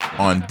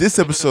On this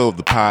episode of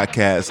the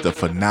podcast, the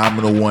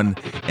phenomenal one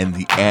and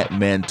the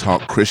Ant-Man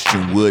talk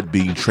Christian Wood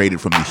being traded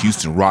from the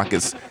Houston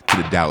Rockets to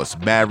the Dallas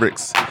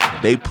Mavericks.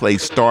 They play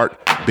start,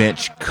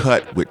 bench,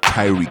 cut with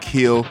Tyreek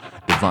Hill,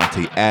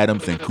 Devontae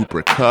Adams, and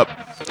Cooper Kupp.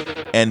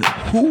 And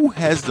who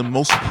has the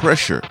most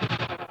pressure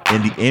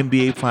in the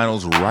NBA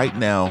Finals right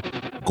now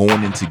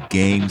going into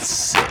Game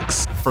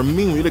 6? For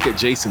me, when you look at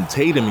Jason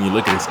Tatum and you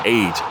look at his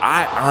age,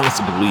 I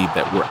honestly believe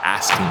that we're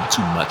asking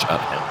too much of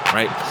him,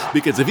 right?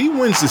 Because if he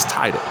wins this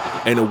title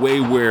in a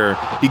way where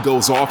he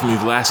goes off in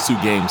these last two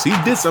games, he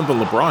did something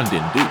LeBron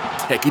didn't do.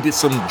 Heck, he did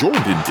something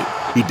Jordan didn't do.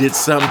 He did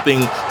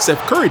something Steph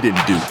Curry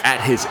didn't do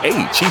at his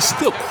age. He's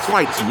still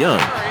quite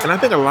young. And I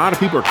think a lot of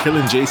people are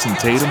killing Jason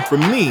Tatum. For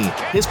me,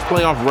 his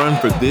playoff run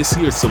for this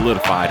year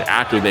solidified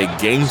after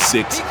that Game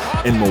 6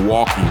 in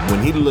Milwaukee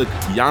when he looked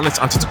Giannis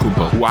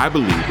Antetokounmpo, who I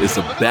believe is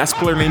the best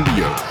player in the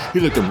NBA. He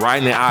looked him right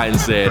in the eye and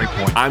said,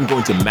 I'm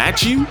going to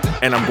match you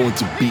and I'm going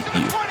to beat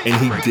you. And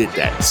he did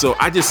that. So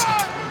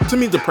to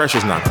me, the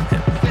pressure's not on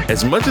him.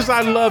 As much as I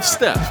love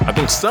Steph, I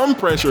think some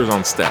pressure is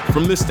on Steph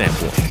from this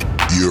standpoint.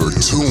 You're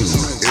tuned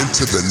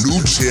into the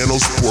New Channel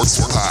Sports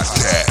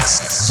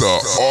Podcast, the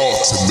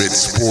ultimate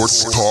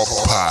sports talk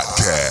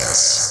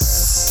podcast.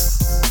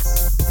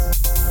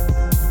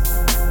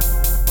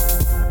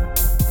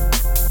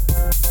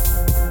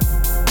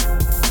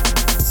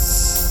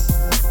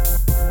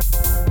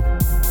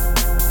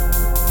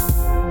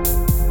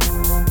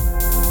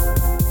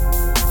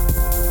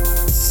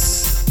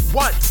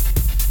 What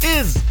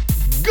is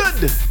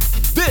good?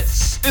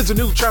 This is the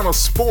New Channel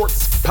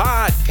Sports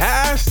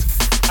Podcast.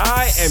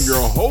 I am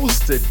your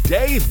host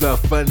today, the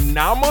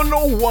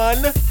phenomenal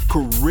one,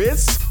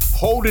 Chris,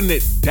 holding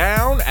it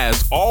down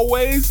as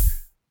always.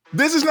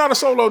 This is not a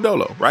solo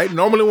dolo, right?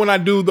 Normally when I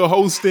do the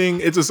hosting,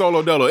 it's a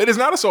solo dolo. It is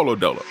not a solo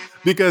dolo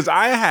because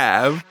I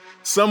have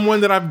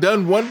someone that I've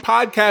done one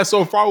podcast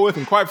so far with,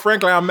 and quite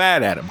frankly, I'm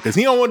mad at him because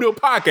he don't want to do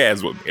a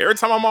podcast with me. Every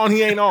time I'm on,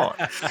 he ain't on.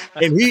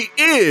 And he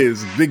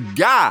is the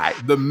guy,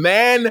 the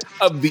man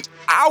of the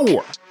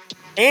hour,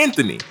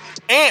 Anthony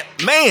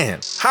Ant-Man.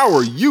 How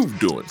are you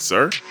doing,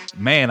 sir?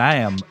 Man, I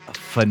am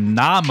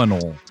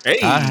phenomenal. Hey.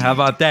 How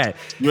about that?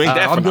 You ain't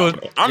that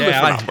phenomenal. I'm the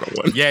phenomenal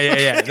one.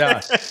 Yeah. No,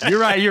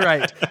 you're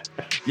right.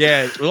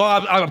 Yeah, well,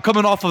 I'm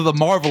coming off of the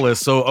Marvelous,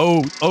 so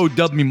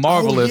O.W.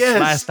 Marvelous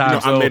last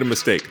time. I made a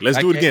mistake. Let's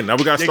do it again. Now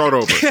we got to start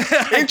over.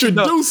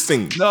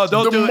 Introducing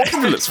the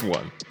Marvelous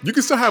one. You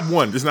can still have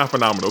one. It's not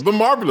phenomenal. The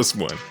Marvelous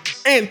one.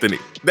 Anthony,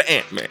 the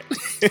Ant-Man.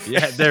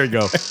 Yeah, there we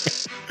go.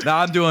 No,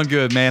 I'm doing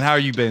good, man. How are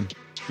you been?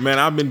 Man,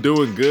 I've been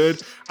doing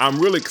good. I'm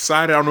really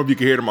excited. I don't know if you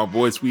can hear it in my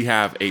voice. We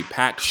have a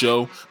packed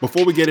show.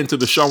 Before we get into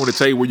the show, I want to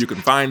tell you where you can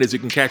find us. You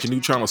can catch a New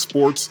Channel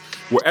Sports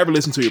wherever you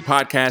listen to your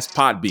podcast,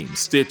 Podbean,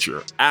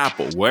 Stitcher,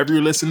 Apple, wherever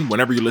you listen,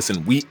 whenever you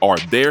listen, we are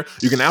there.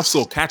 You can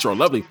also catch our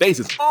lovely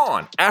faces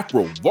on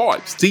Afro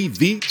Vibes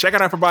TV. Check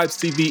out Afro Vibes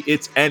TV.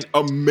 It's an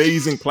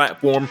amazing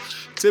platform.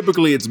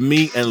 Typically, it's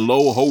me and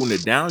Lo holding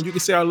it down. You can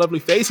see our lovely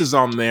faces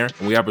on there,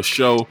 and we have a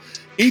show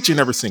each and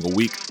every single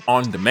week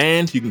on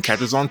demand. You can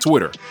catch us on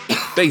Twitter,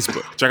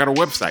 Facebook. Check out our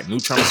website,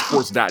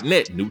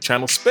 newchannelsports.net. New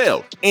Channel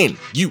spelled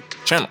NU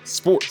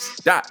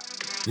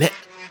channelsports.net.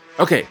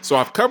 Okay, so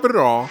I've covered it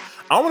all.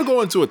 I want to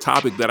go into a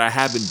topic that I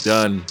haven't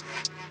done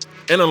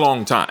in a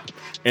long time.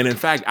 And in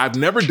fact, I've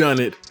never done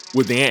it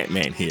with the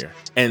Ant-Man here.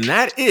 And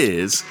that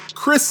is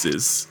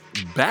Chris's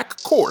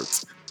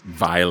backcourt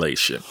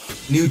violation.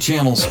 New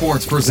Channel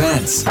Sports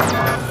presents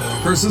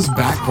Chris's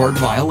backcourt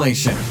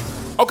violation.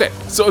 Okay,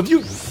 so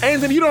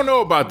Anthony, you don't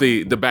know about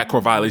the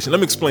backcourt violation. Let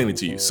me explain it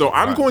to you. So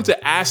I'm going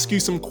to ask you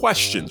some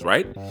questions,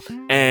 right?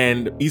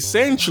 And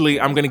essentially,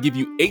 I'm going to give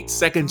you 8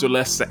 seconds or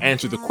less to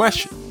answer the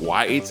question.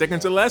 Why 8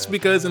 seconds or less?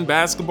 Because in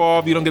basketball,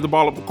 if you don't get the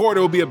ball up the court,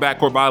 it will be a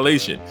backcourt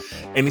violation.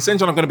 And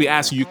essentially, I'm going to be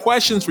asking you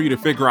questions for you to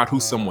figure out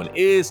who someone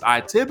is. I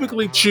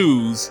typically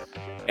choose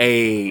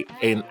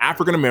an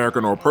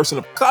African-American or a person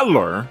of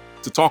color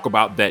to talk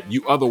about that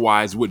you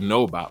otherwise wouldn't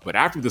know about. But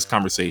after this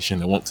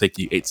conversation, it won't take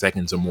you 8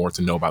 seconds or more to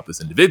know about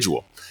this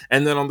individual.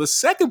 And then on the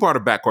second part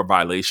of backcourt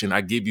violation, I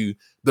give you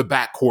the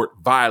backcourt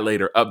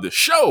violator of the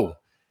show.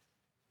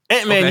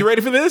 Ant-Man, You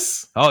ready for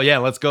this? Oh, yeah,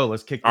 let's go.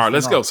 Let's kick this All right,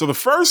 let's go. So the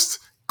first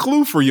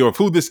clue for you of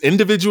who this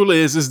individual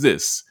is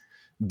this.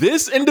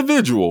 This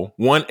individual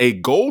won a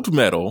gold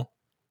medal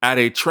at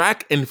a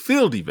track and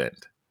field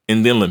event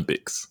in the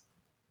Olympics.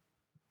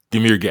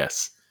 Give me your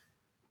guess.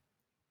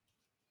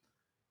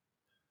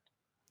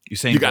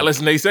 Usain You got less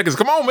than 8 seconds.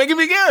 Come on, man, give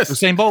me a guess.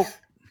 Usain Bolt.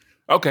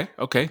 Okay.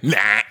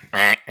 Nah,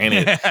 ain't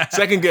it.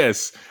 Second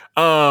guess.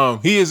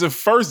 He is the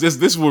first.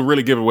 This will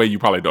really give away you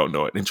probably don't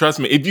know it. And trust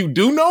me, if you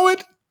do know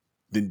it,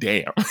 then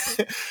damn.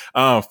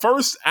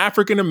 First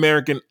African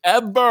American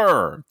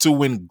ever to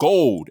win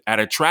gold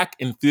at a track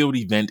and field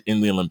event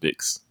in the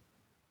Olympics.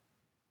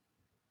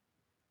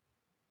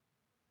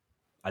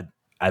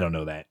 I don't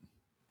know that.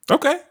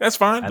 Okay, that's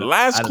fine.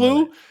 Last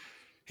clue.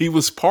 He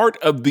was part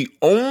of the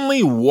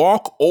only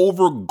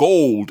walkover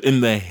gold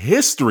in the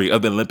history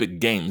of the Olympic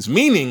Games,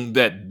 meaning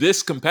that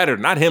this competitor,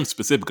 not him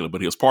specifically,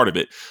 but he was part of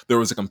it, there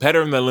was a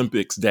competitor in the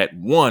Olympics that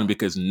won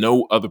because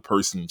no other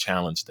person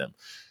challenged them.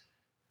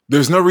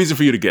 There's no reason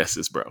for you to guess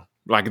this, bro.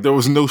 Like, there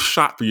was no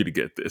shot for you to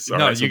get this. All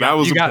no, right? So you that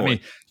was you the got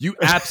point. me. You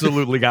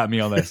absolutely got me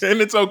on this. And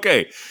it's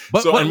okay.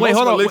 But, so, wait,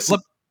 hold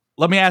on.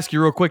 Let me ask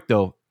you real quick,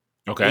 though.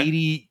 Okay.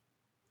 80,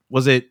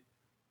 was it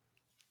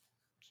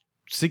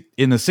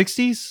in the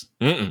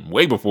 60s?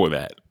 Way before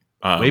that.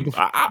 Way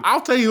before. I'll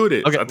tell you who it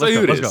is. Okay, I'll tell you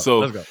who it is. So,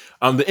 let's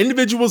go. The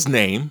individual's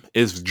name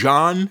is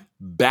John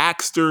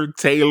Baxter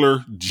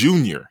Taylor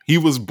Jr. He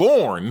was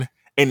born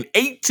in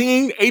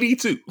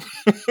 1882.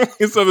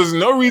 So there's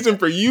no reason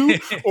for you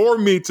or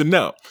me to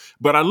know.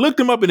 But I looked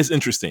him up and it's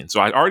interesting. So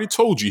I already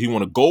told you he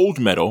won a gold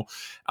medal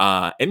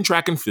in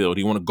track and field.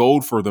 He won a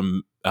gold for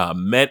the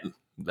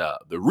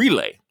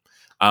relay.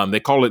 They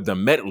call it the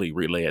medley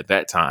relay at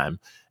that time.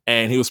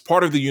 And he was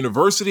part of the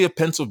University of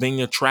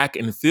Pennsylvania track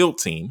and field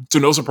team. To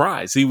no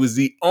surprise, he was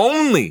the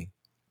only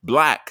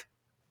black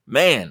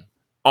man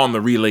on the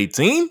relay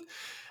team.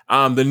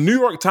 The New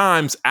York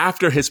Times,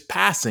 after his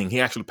passing, he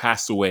actually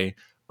passed away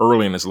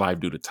early in his life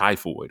due to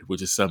typhoid,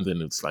 which is something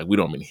that's like, we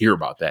don't even hear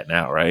about that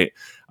now, right?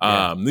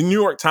 Yeah. The New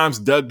York Times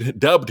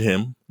dubbed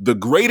him the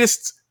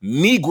greatest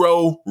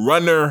Negro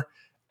runner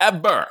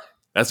ever.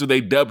 That's what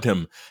they dubbed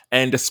him.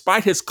 And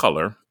despite his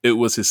color, it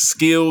was his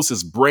skills,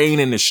 his brain,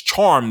 and his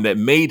charm that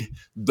made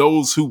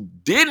those who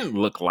didn't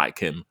look like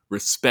him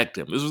respect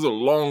him. This was a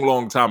long,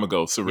 long time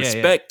ago. So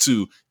respect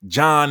to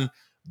John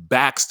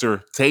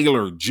Baxter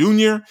Taylor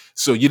Jr.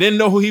 So you didn't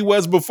know who he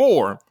was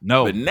before.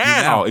 No. But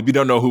now, if you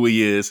don't know who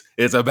he is,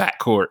 it's a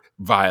backcourt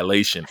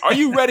violation. Are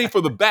you ready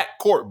for the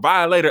backcourt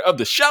violator of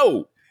the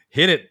show?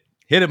 Hit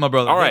it, my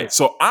brother. All right.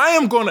 So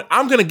I'm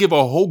gonna give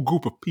a whole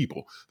group of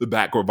people the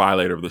backcourt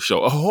violator of the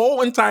show, a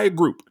whole entire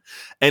group.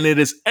 And it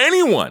is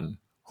anyone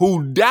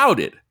who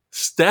doubted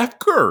Steph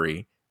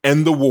Curry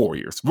and the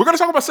Warriors. We're going to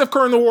talk about Steph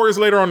Curry and the Warriors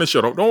later on the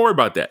show. Don't worry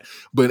about that.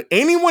 But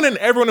anyone and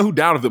everyone who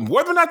doubted them,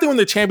 whether or not they win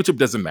the championship,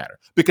 doesn't matter.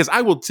 Because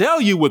I will tell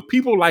you what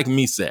people like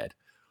me said.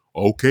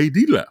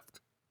 OKD left.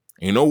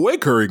 Ain't no way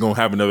Curry going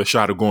to have another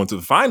shot of going to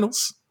the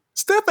finals.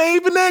 Steph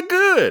ain't even that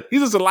good.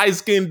 He's just a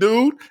light-skinned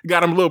dude.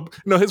 Got him a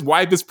little, his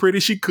wife is pretty.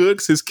 She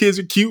cooks. His kids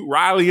are cute,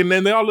 Riley, and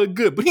then they all look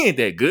good. But he ain't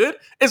that good.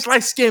 It's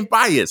light-skin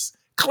bias.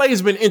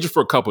 Clay's been injured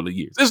for a couple of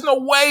years. There's no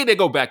way they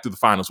go back to the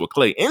finals with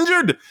Clay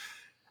injured.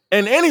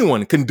 And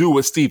anyone can do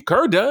what Steve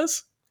Kerr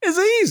does. It's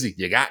easy.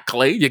 You got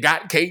Clay, you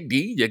got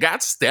KD, you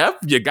got Steph,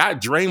 you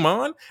got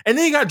Draymond, and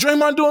then you got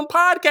Draymond doing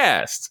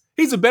podcasts.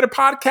 He's a better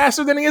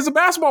podcaster than he is a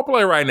basketball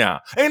player right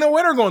now. Ain't no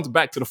way they're going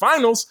back to the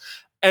finals,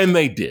 and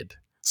they did.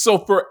 So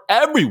for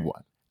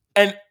everyone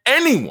and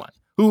anyone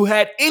who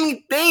had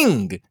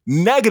anything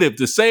negative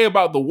to say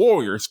about the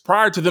Warriors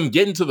prior to them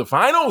getting to the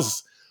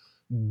finals,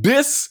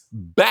 this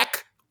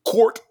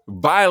backcourt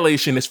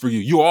violation is for you.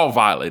 You all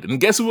violated. And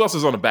guess who else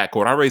is on the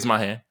backcourt? I raised my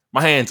hand.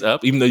 My hand's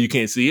up, even though you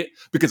can't see it,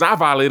 because I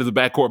violated the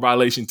backcourt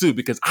violation too,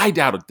 because I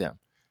doubted them.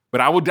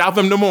 But I will doubt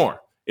them no more.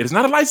 It is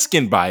not a light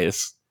skin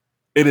bias.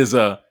 It is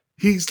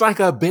he's like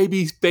a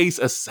baby face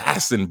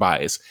assassin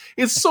bias.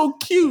 It's so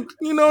cute.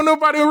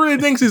 Nobody really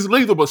thinks he's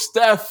lethal, but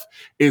Steph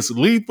is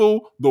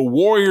lethal. The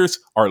Warriors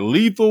are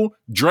lethal.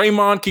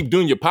 Draymond, keep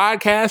doing your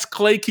podcast.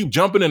 Clay, keep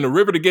jumping in the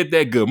river to get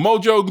that good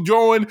mojo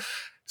going.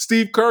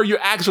 Steve Kerr, you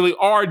actually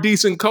are a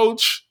decent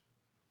coach.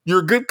 You're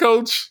a good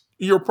coach.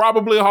 You're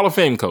probably a Hall of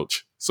Fame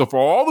coach. So for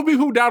all the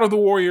people who doubted the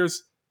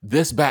Warriors,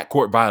 this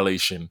backcourt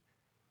violation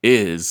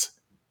is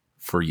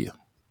for you.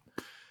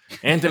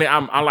 Anthony,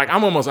 I'm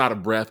almost out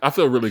of breath. I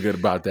feel really good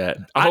about that.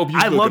 I hope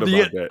you feel good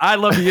about that. I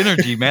love the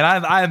energy, man.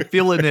 I am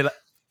feeling it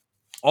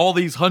all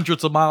these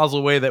hundreds of miles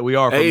away that we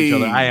are from each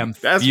other.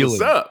 That's feeling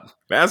what's up.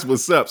 That's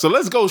what's up. So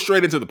let's go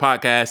straight into the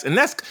podcast. And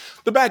that's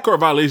the backcourt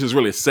violation is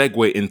really a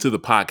segue into the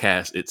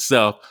podcast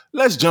itself.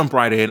 Let's jump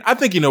right in. I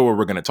think you know what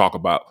we're going to talk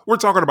about. We're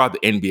talking about the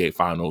NBA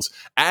Finals.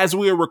 As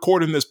we are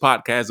recording this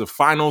podcast, the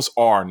finals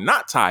are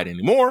not tied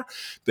anymore.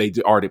 They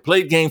already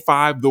played Game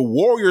 5. The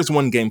Warriors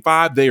won Game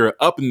 5. They are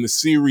up in the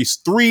series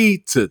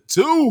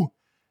 3-2.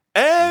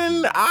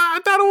 And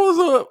I thought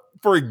it was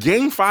for a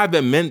Game 5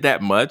 that meant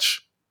that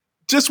much.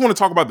 Just want to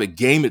talk about the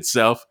game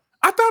itself.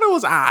 I thought it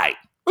was all right.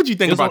 What do you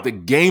think about the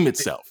game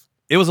itself?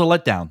 It was a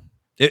letdown.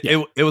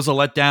 It was a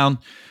letdown.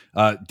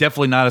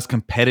 Definitely not as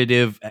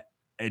competitive.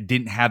 It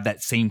didn't have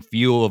that same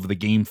feel of the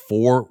Game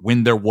 4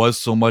 when there was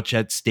so much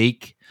at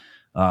stake.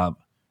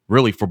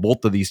 Really for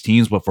both of these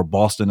teams, but for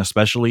Boston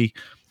especially.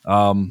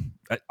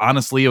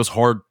 Honestly, it was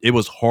hard. It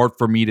was hard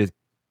for me to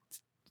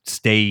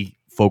stay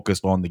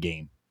focused on the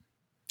game.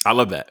 I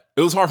love that.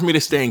 It was hard for me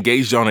to stay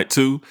engaged on it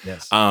too.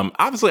 Yes.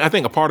 Obviously, I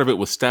think a part of it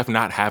was Steph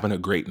not having a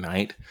great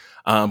night.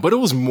 But it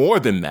was more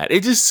than that.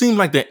 It just seemed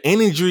like the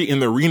energy in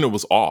the arena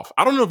was off.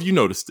 I don't know if you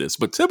noticed this,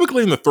 but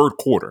typically in the third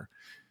quarter,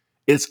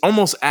 it's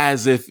almost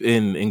as if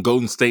in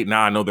Golden State,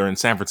 now I know they're in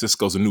San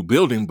Francisco's a new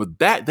building, but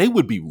that they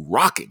would be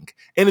rocking.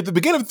 And at the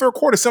beginning of the third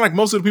quarter, it sounded like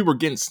most of the people were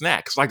getting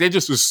snacks. Like they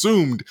just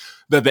assumed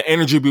that the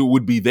energy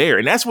would be there.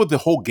 And that's what the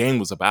whole game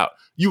was about.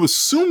 You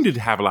assumed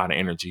it'd have a lot of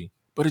energy,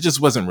 but it just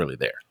wasn't really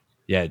there.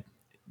 Yeah,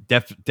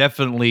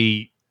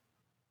 definitely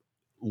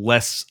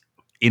less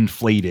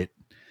inflated.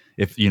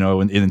 If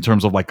in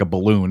terms of like a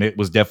balloon, it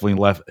was definitely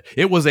left.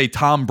 It was a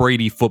Tom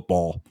Brady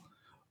football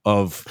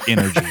of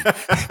energy.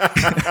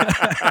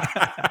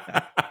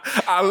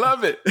 I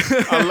love it.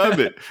 I love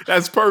it.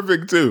 That's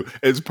perfect too.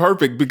 It's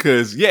perfect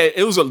because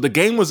the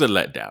game was a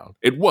letdown.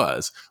 It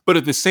was, but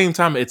at the same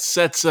time, it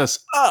sets us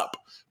up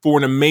for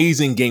an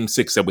amazing Game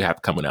 6 that we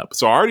have coming up.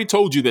 So I already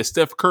told you that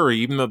Steph Curry,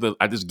 even though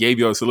I just gave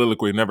you a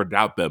soliloquy, never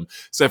doubt them.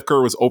 Steph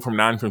Curry was 0 from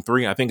 9 from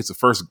 3. I think it's the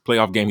first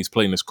playoff game he's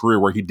played in his career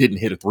where he didn't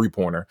hit a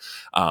three-pointer.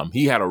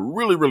 He had a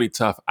really, really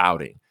tough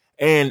outing.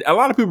 And a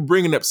lot of people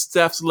bringing up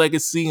Steph's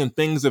legacy and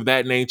things of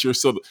that nature.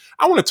 So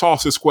I want to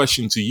toss this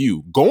question to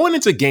you. Going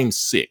into Game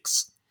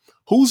 6,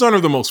 who's under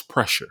the most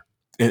pressure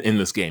in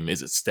this game?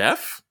 Is it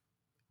Steph?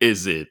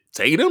 Is it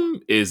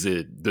Tatum? Is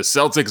it the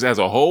Celtics as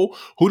a whole?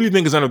 Who do you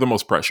think is under the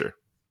most pressure?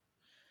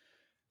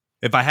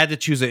 If I had to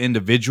choose an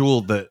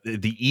individual, the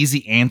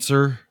easy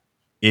answer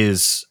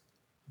is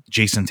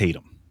Jason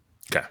Tatum.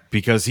 Okay.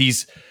 Because he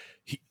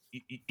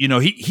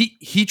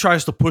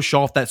tries to push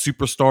off that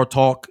superstar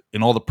talk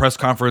in all the press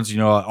conference.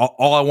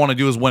 All I want to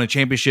do is win a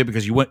championship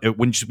because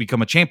when you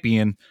become a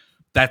champion,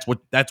 that's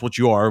what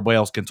you are. Everybody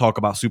else can talk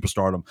about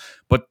superstardom.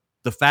 But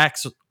the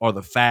facts are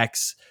the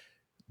facts.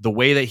 The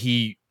way that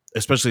he,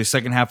 especially the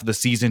second half of the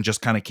season, just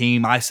kind of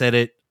came. I said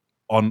it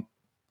on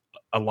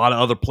a lot of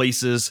other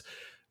places.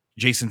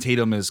 Jason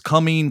Tatum is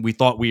coming. We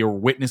thought we were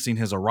witnessing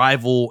his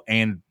arrival,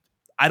 and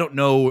I don't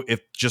know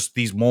if just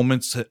these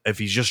moments, if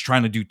he's just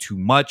trying to do too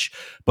much,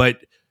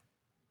 but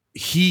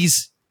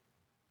he's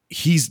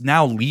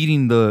now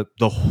leading the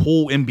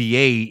whole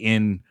NBA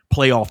in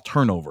playoff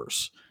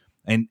turnovers,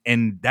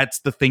 and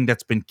that's the thing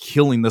that's been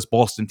killing this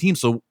Boston team.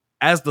 So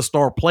as the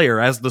star player,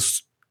 as the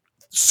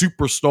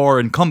superstar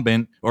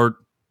incumbent or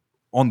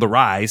on the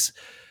rise,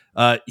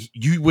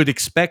 you would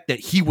expect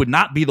that he would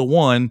not be the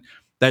one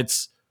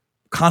that's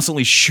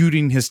constantly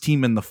shooting his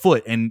team in the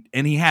foot, and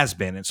he has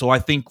been. And so I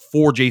think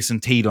for Jason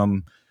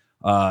Tatum,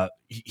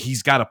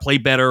 he's got to play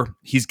better.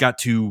 He's got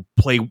to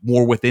play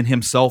more within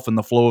himself in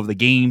the flow of the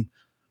game.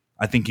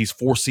 I think he's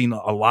forcing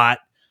a lot,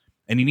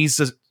 and he needs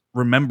to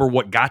remember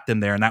what got them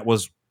there, and that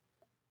was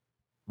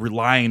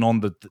relying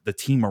on the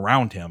team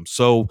around him.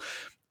 So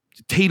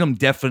Tatum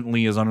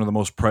definitely is under the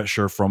most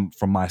pressure from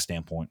my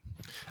standpoint.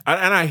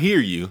 And I hear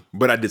you,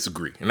 but I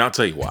disagree. And I'll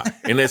tell you why.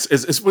 And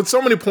it's with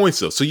so many points,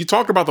 though. So you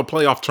talked about the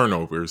playoff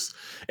turnovers.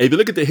 And if you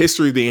look at the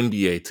history of the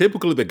NBA,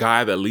 typically the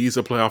guy that leads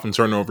the playoff in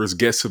turnovers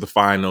gets to the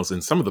finals,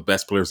 and some of the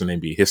best players in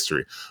NBA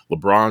history.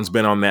 LeBron's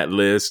been on that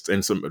list,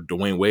 and some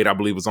Dwayne Wade, I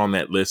believe, was on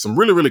that list. Some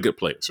really, really good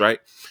players, right?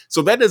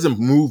 So that doesn't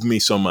move me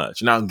so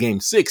much. Now, in Game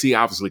 6, he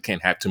obviously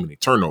can't have too many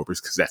turnovers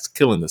because that's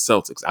killing the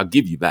Celtics. I'll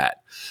give you that.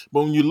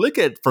 But when you look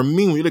at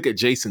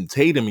Jason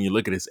Tatum and you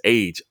look at his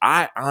age,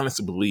 I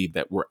honestly believe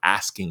that we're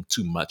asking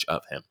too much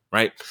of him,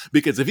 right?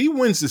 Because if he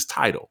wins this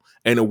title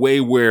in a way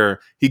where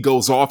he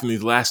goes off in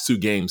these last two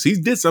games, he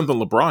did something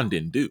LeBron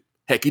didn't do.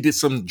 Heck, he did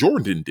something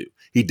Jordan didn't do.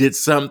 He did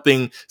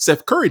something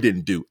Steph Curry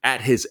didn't do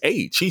at his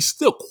age. He's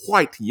still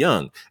quite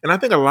young. And I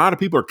think a lot of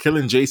people are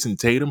killing Jason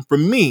Tatum. For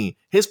me,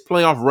 his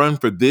playoff run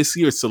for this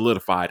year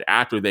solidified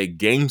after that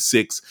Game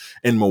 6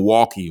 in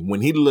Milwaukee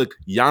when he looked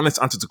Giannis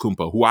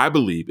Antetokounmpo, who I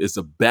believe is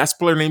the best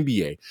player in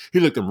the NBA. He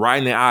looked him right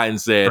in the eye and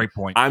said,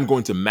 I'm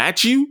going to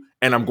match you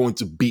and I'm going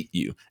to beat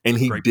you. And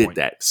he did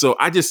that. So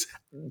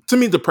to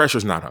me, the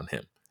pressure's not on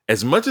him.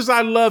 As much as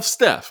I love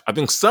Steph, I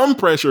think some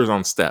pressure is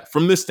on Steph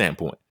from this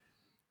standpoint.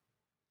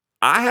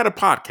 I had a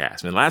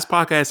podcast, and last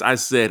podcast I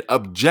said,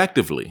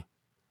 objectively,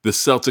 the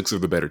Celtics are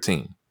the better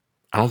team.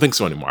 I don't think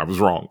so anymore. I was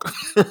wrong,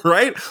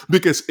 right?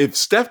 Because if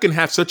Steph can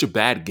have such a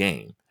bad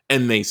game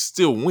and they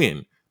still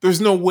win,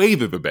 there's no way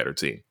they're the better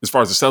team as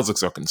far as the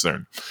Celtics are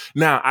concerned.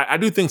 Now, I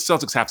do think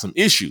Celtics have some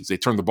issues. They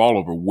turn the ball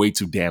over way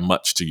too damn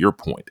much, to your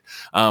point.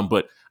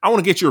 But I want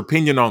to get your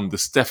opinion on the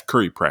Steph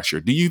Curry pressure.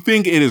 Do you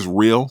think it is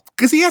real?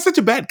 Because he has such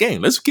a bad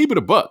game. Let's keep it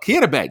a buck. He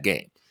had a bad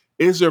game.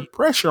 Is there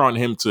pressure on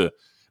him to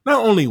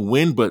not only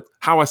win, but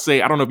how I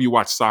say, I don't know if you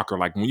watch soccer,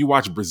 like when you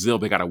watch Brazil,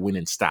 they got to win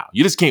in style.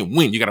 You just can't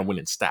win. You got to win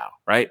in style,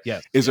 right?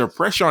 Yes. Is there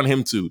pressure on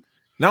him to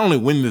not only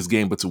win this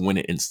game, but to win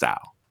it in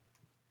style?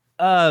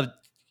 I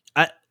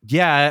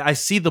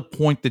see the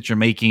point that you're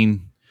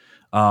making.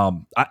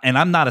 And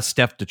I'm not a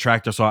Steph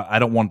detractor, so I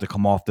don't want it to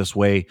come off this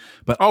way.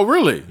 But oh,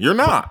 really? You're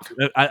not?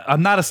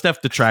 I'm not a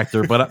Steph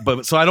detractor,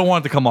 but so I don't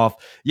want it to come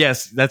off.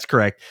 Yes, that's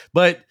correct.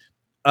 But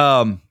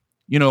I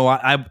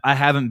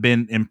haven't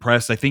been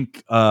impressed. I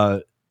think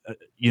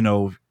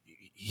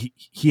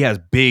he has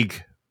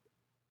big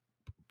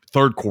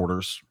third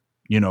quarters.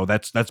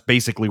 That's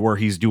basically where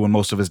he's doing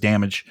most of his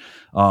damage,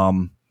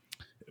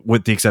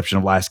 with the exception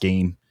of last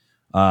game.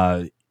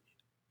 I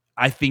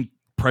think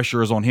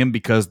pressure is on him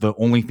because the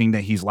only thing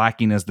that he's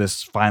lacking is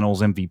this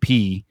finals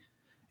MVP.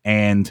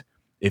 And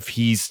if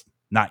he's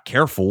not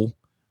careful,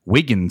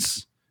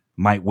 Wiggins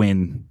might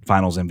win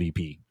Finals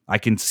MVP. I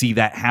can see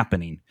that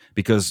happening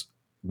because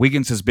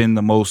Wiggins has been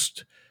the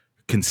most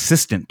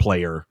consistent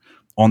player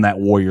on that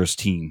Warriors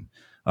team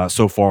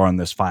so far on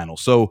this final.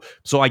 So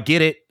I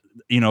get it.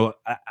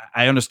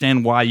 I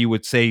understand why you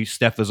would say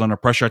Steph is under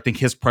pressure. I think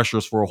his pressure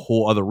is for a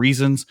whole other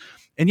reasons.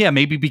 And yeah,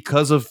 maybe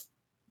because of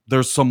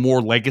there's some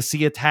more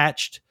legacy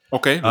attached.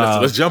 Okay,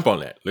 let's jump on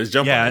that. Let's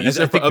jump on that. You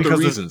said for other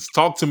reasons.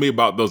 Talk to me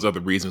about those other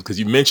reasons because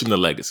you mentioned the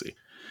legacy.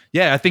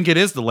 Yeah, I think it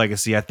is the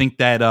legacy. I think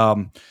that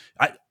I'm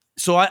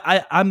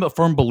a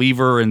firm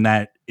believer in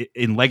that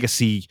in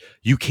legacy,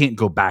 you can't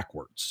go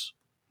backwards.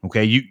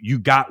 Okay, you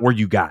got where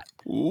you got.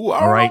 Ooh,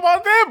 I don't know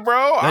about that,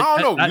 bro.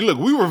 I don't know. Look,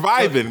 we were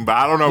vibing, but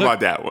I don't know about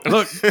that one.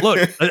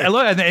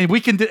 look, and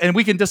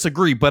we can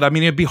disagree, but I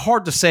mean, it'd be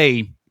hard to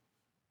say.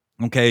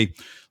 Okay,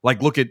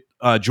 like look at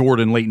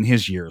Jordan late in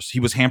his years. He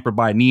was hampered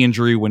by a knee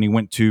injury when he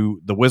went to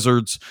the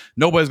Wizards.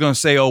 Nobody's going to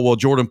say, "Oh, well,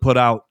 Jordan put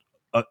out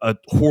a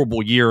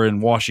horrible year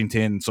in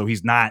Washington, so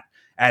he's not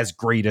as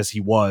great as he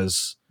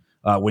was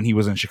when he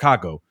was in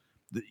Chicago."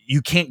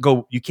 You can't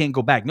go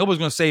back. Nobody's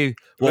going to say,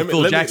 "Well,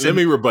 Phil Jackson." Let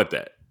me rebut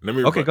that.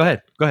 Okay, go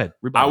ahead.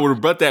 I would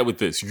rebut that with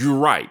this. You're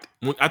right.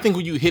 I think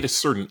when you hit a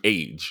certain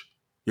age,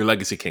 your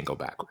legacy can't go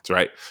backwards,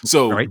 right?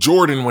 So right.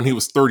 Jordan, when he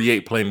was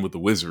 38 playing with the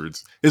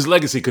Wizards, his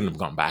legacy couldn't have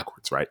gone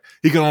backwards, right?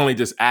 He can only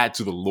just add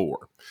to the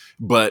lore.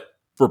 But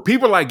for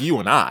people like you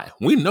and I,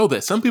 we know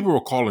that some people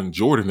were calling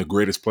Jordan the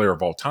greatest player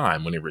of all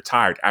time when he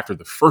retired after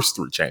the first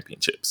 3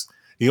 championships.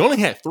 He only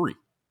had 3,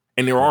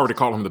 and they were already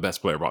calling him the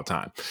best player of all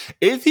time.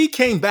 If he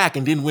came back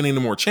and didn't win any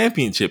more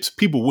championships,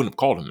 people wouldn't have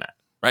called him that,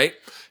 right?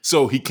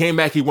 So he came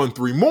back, he won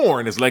 3 more,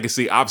 and his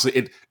legacy,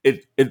 obviously,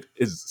 it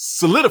is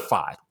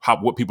solidified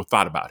what people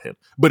thought about him.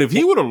 But if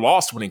he would have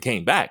lost when he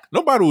came back,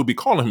 nobody would be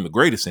calling him the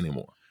greatest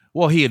anymore.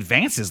 Well, he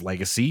advanced his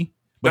legacy,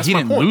 but That's he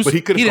my didn't point. lose. But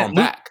he could have gone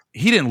back.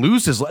 He didn't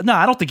lose his. No,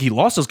 I don't think he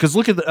lost his because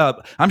look at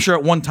I'm sure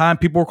at one time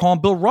people were calling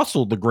Bill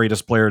Russell the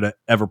greatest player to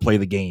ever play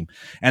the game,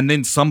 and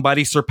then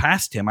somebody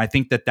surpassed him. I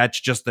think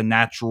that's just the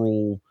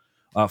natural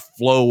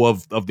flow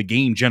of the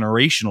game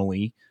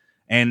generationally,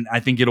 and I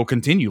think it'll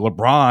continue.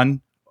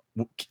 LeBron,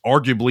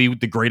 arguably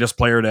the greatest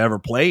player to ever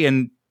play,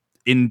 and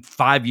in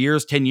 5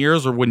 years, 10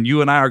 years, or when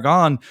you and I are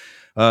gone,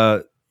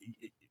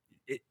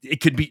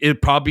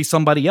 it'd probably be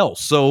somebody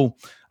else. So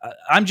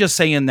I'm just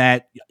saying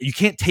that you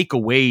can't take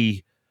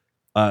away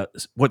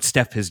what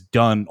Steph has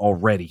done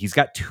already. He's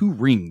got 2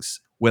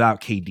 rings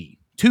without KD.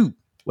 2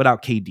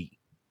 without KD.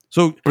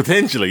 So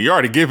potentially, you're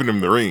already giving him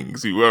the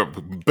rings.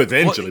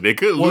 Potentially, they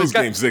could lose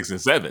game 6 and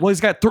 7. Well,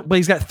 he's got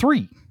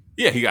 3.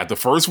 Yeah, he got the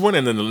first one,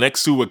 and then the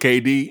next 2 with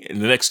KD, and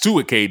the next 2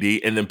 with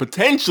KD, and then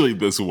potentially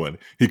this one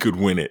he could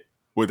win it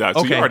without.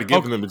 So you already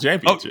giving them the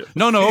championship.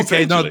 No,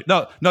 okay,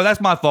 no,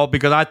 that's my fault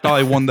because I thought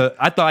he won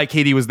I thought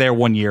KD was there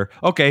 1 year.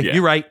 Okay, yeah.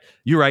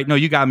 You're right. No,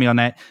 you got me on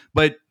that.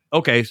 But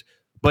okay,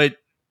 but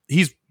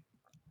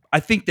I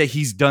think that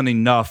he's done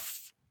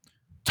enough.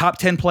 Top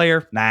 10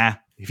 player, nah.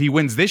 If he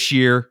wins this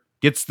year,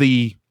 gets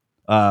the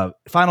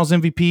Finals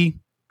MVP,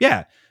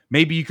 yeah,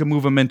 maybe you can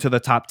move him into the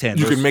top 10.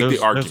 You can make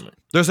the argument.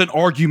 There's an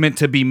argument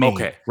to be made.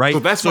 Okay, right?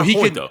 So that's my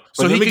point, though.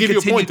 So let me give you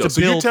a point, though.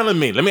 So you're telling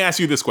me, let me ask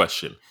you this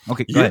question.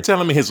 Okay, you're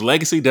telling me his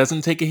legacy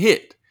doesn't take a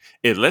hit.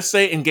 If let's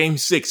say in game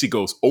 6 he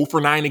goes 0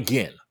 for 9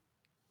 again,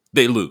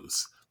 they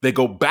lose. They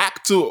go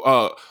back to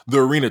the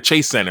Arena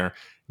Chase Center.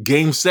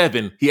 Game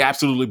 7, he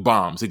absolutely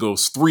bombs. He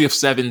goes 3 of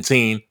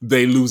 17.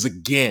 They lose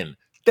again.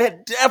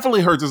 That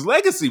definitely hurts his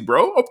legacy,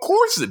 bro. Of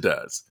course it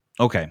does.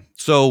 Okay,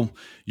 so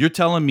you're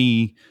telling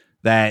me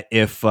that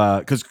if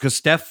because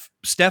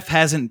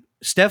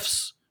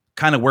Steph's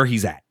kind of where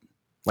he's at,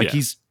 like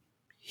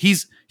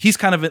he's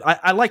kind of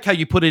I like how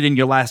you put it in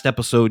your last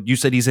episode. You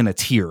said he's in a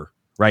tier,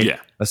 right? Yeah,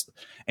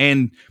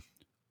 and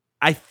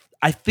I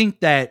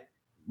think that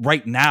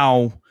right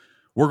now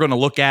we're going to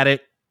look at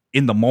it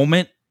in the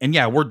moment, and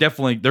yeah, we're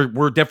definitely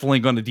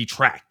going to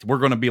detract. We're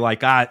going to be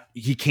like,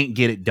 he can't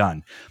get it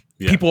done.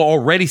 Yeah. People are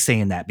already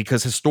saying that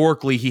because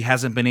historically he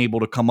hasn't been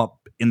able to come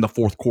up in the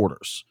fourth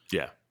quarters.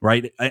 Yeah.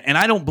 Right. And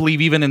I don't believe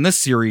even in this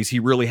series he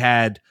really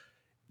had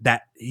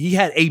that. He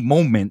had a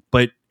moment,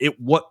 but it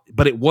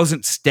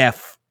wasn't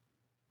Steph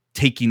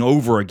taking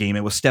over a game.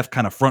 It was Steph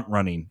kind of front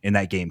running in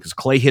that game because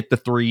Clay hit the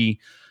 3,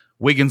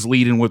 Wiggins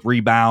leading with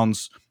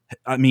rebounds.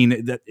 I mean,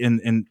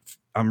 and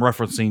I'm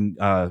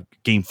referencing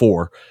game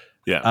 4.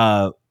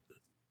 Yeah.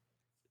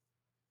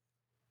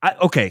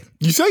 Okay.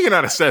 You say you're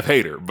not a Steph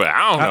hater, but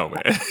I don't know,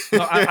 man.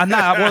 No, I'm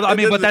not. Well, I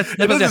mean, but that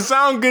doesn't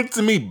sound good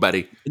to me,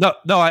 buddy. No.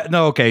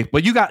 Okay,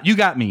 but you got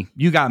me.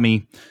 You got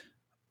me.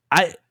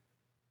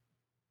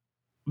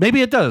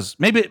 Maybe it does.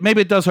 Maybe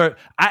it does hurt.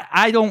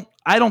 I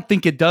don't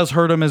think it does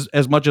hurt him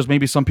as much as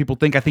maybe some people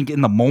think. I think in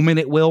the moment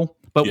it will,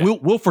 but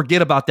we'll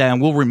forget about that and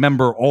we'll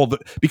remember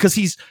because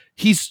he's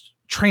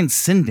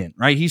transcendent,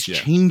 right? He's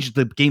changed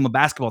the game of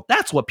basketball.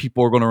 That's what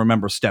people are going to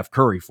remember Steph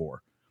Curry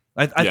for.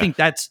 I think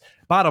that's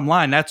bottom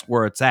line. That's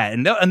where it's at,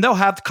 and they'll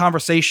have the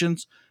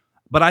conversations.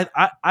 But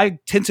I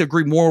tend to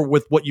agree more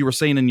with what you were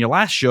saying in your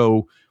last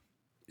show.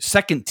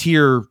 Second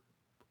tier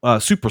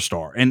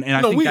superstar, and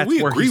I think that's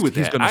where agree with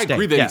he's that. going to I stay.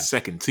 agree that Yeah. he's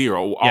second tier.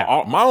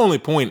 Yeah. My only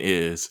point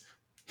is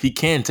he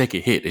can take a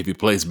hit if he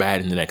plays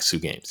bad in the next 2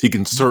 games. He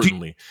can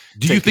certainly.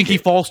 Do you think he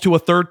falls to a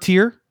third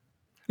tier?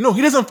 No,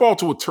 he doesn't fall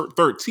to a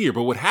third tier.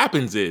 But what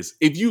happens is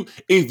if you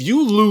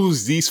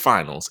lose these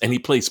finals and he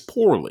plays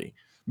poorly,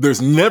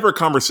 there's never a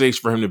conversation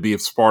for him to be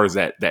as far as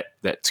that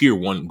tier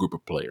 1 group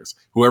of players,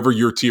 whoever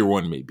your tier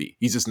 1 may be.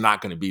 He's just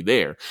not going to be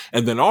there.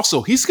 And then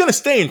also he's going to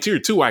stay in tier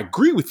 2. I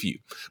agree with you.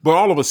 But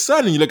all of a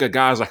sudden you look at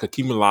guys like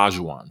Hakeem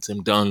Olajuwon,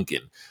 Tim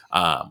Duncan,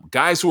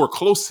 guys who are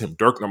close to him,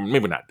 Dirk,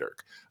 maybe not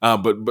Dirk,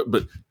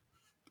 but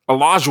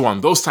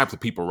Olajuwon, those types of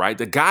people, right?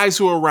 The guys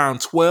who are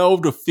around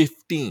 12 to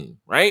 15,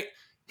 right?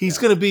 He's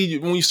going to be,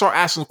 when you start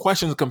asking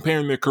questions and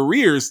comparing their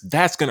careers,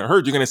 that's going to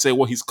hurt. You're going to say,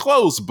 well, he's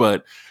close,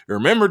 but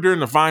remember during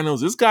the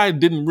finals, this guy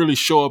didn't really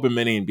show up in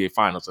many NBA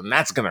finals, and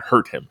that's going to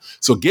hurt him.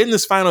 So getting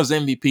this finals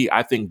MVP,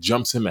 I think,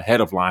 jumps him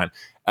ahead of the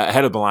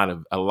line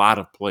of a lot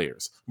of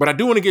players. But I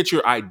do want to get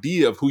your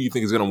idea of who you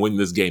think is going to win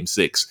this Game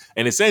 6.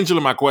 And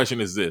essentially, my question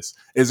is this.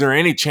 Is there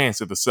any chance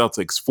that the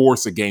Celtics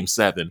force a Game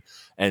 7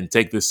 and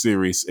take this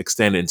series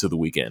extended into the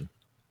weekend?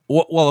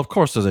 Well, of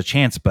course, there's a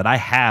chance, but I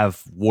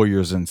have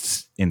Warriors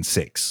in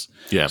 6.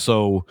 Yeah.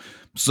 So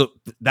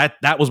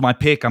that was my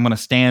pick. I'm going to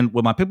stand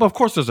with my pick. But of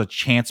course, there's a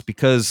chance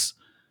because.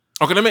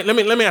 Okay, let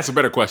me ask a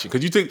better question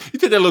because you take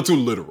that a little too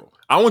literal.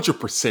 I want your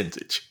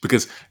percentage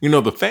because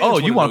the fans. Oh,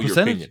 you want a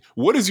percentage? Opinion.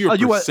 What is your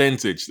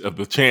percentage of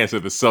the chance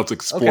of the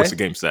Celtics force a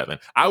Game 7?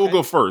 I will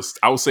go first.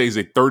 I will say it's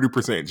a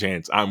 30%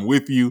 chance. I'm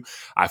with you.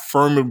 I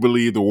firmly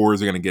believe the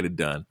Warriors are going to get it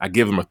done. I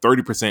give them a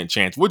 30%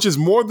 chance, which is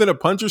more than a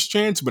puncher's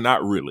chance, but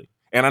not really.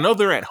 And I know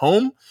they're at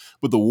home,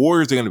 but the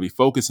Warriors are going to be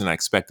focused, and I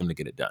expect them to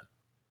get it done.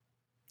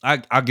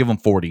 I'll give them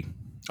 40.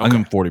 I'll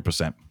give them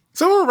 40%.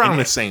 So we're around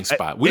the same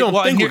spot. We don't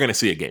think we're going to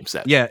see a Game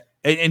 7. Yeah,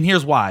 and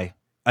here's why.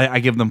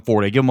 I give them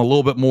 40. I give them a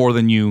little bit more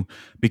than you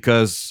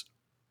because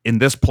in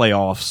this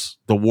playoffs,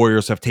 the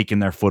Warriors have taken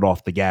their foot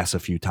off the gas a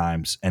few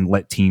times and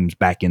let teams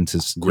back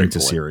into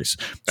series.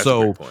 That's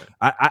so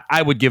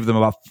I would give them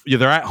about.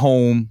 They're at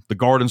home. The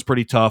Garden's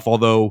pretty tough,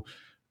 although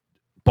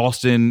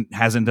Boston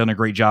hasn't done a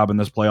great job in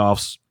this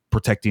playoffs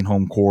protecting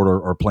home court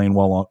or playing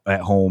well at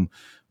home.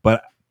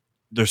 But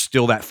there's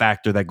still that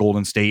factor that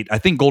Golden State. I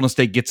think Golden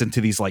State gets into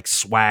these like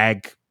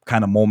swag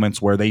kind of moments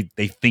where they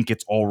think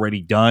it's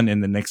already done,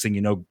 and the next thing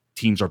you know,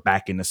 teams are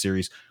back in the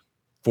series.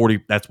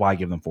 40. That's why I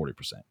give them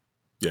 40%.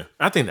 Yeah,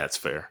 I think that's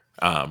fair.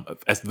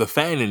 As the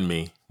fan in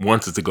me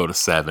wants it to go to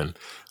 7,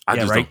 I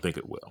just don't think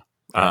it will.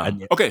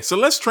 Okay, so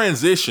let's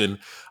transition.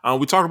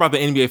 We talked about the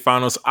NBA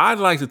Finals. I'd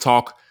like to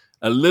talk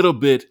a little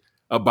bit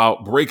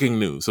about breaking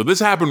news. So this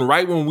happened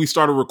right when we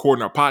started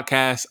recording our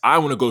podcast. I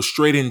want to go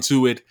straight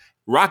into it.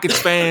 Rockets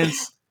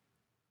fans,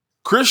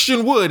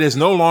 Christian Wood is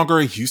no longer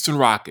a Houston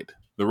Rocket.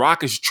 The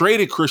Rockets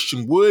traded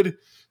Christian Wood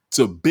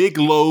to Big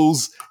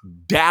Lowe's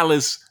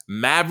Dallas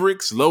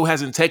Mavericks. Lowe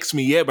hasn't texted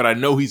me yet, but I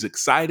know he's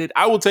excited.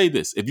 I will tell you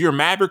this. If you're a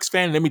Mavericks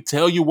fan, let me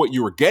tell you what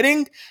you are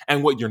getting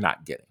and what you're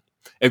not getting.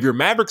 If you're a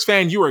Mavericks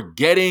fan, you are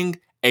getting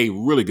a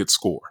really good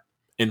score.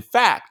 In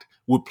fact,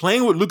 with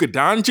playing with Luka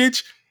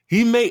Doncic,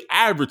 he may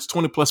average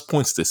 20-plus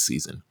points this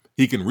season.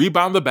 He can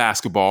rebound the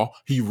basketball.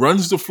 He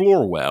runs the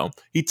floor well.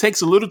 He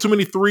takes a little too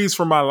many threes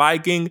for my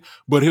liking,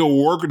 but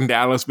he'll work in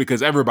Dallas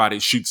because everybody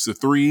shoots the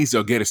threes.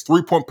 He'll get his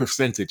three-point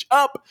percentage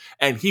up,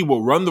 and he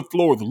will run the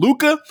floor with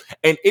Luka,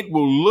 and it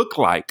will look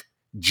like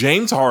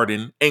James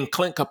Harden and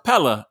Clint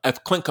Capella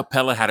if Clint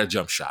Capella had a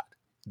jump shot.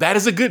 That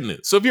is the good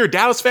news. So if you're a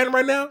Dallas fan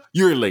right now,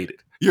 you're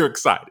elated. You're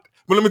excited.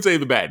 But let me tell you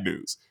the bad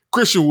news.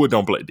 Christian Wood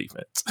don't play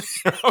defense,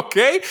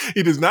 okay?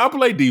 He does not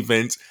play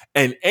defense,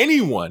 and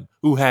anyone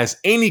who has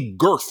any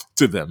girth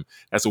to them,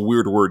 that's a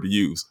weird word to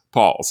use,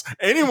 pause.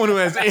 Anyone who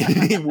has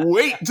any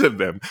weight to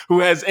them, who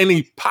has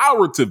any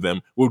power to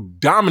them, will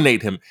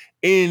dominate him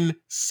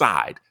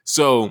inside.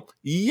 So,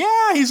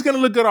 yeah, he's going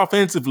to look good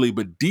offensively,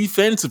 but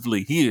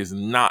defensively, he is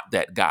not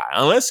that guy,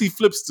 unless he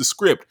flips the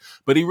script,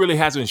 but he really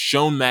hasn't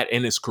shown that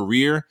in his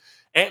career.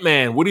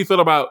 Ant-Man, what do you feel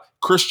about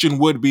Christian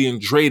Wood being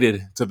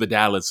traded to the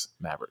Dallas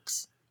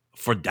Mavericks?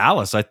 For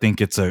Dallas, I think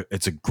it's a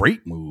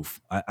great move.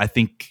 I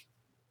think,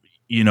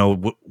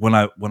 when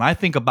I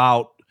think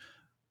about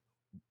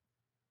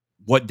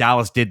what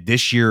Dallas did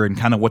this year and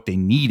kind of what they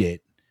needed,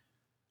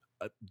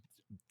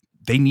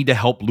 they need to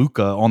help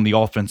Luka on the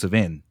offensive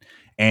end,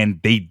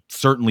 and they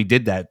certainly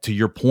did that. To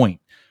your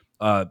point,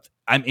 I'm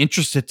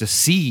interested to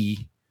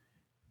see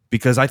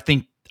because I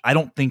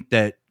don't think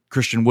that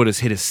Christian Wood has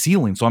hit his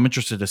ceiling, so I'm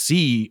interested to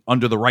see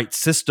under the right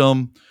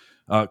system,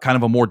 kind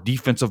of a more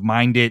defensive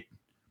minded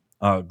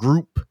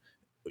group,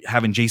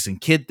 having Jason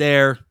Kidd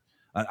there.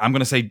 I'm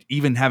going to say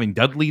even having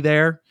Dudley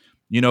there,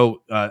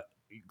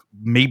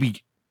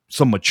 maybe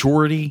some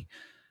maturity.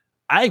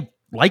 I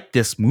like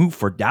this move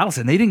for Dallas,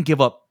 and they didn't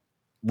give up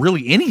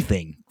really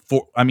anything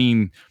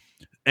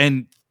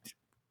and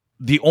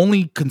the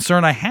only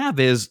concern I have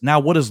is now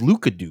what does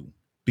Luka do?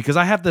 Because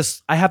I have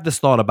this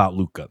thought about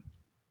Luka.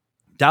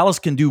 Dallas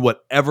can do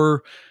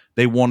whatever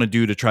they want to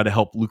do to try to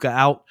help Luka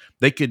out.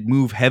 They could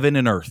move heaven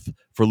and earth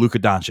for Luka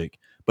Doncic.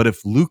 But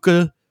if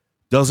Luka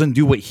doesn't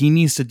do what he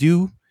needs to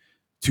do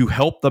to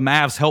help the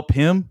Mavs help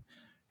him,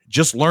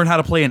 just learn how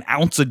to play an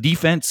ounce of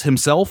defense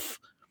himself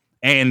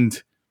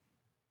and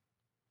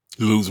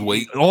lose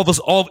weight.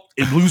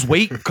 Lose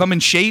weight, come in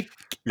shape,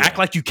 act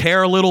like you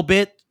care a little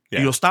bit.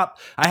 Yeah. Stop.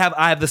 I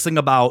have this thing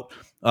about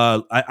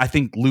I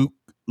think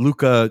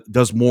Luka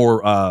does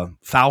more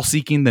foul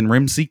seeking than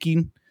rim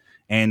seeking,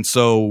 and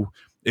so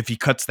if he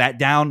cuts that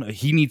down,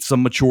 he needs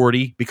some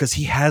maturity because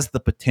he has the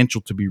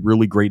potential to be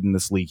really great in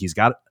this league. He's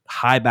got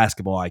high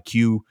basketball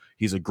IQ.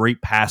 He's a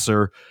great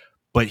passer,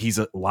 but he's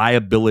a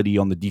liability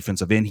on the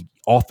defensive end. He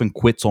often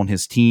quits on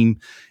his team.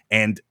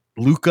 And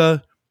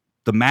Luka,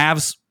 the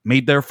Mavs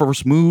made their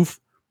first move.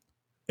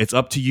 It's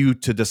up to you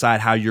to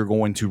decide how you're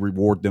going to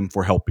reward them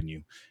for helping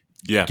you.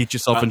 Yeah. Get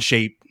yourself in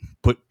shape.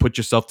 Put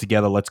yourself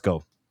together. Let's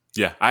go.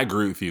 Yeah, I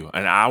agree with you.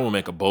 And I will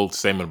make a bold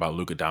statement about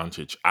Luka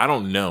Doncic. I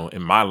don't know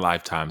in my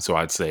lifetime, so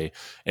I'd say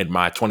in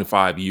my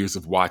 25 years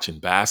of watching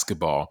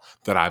basketball,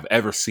 that I've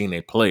ever seen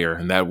a player,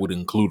 and that would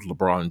include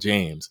LeBron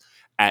James,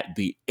 at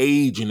the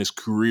age in his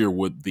career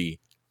with the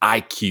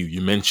IQ,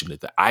 you mentioned it,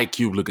 the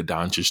IQ of Luka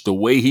Doncic, the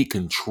way he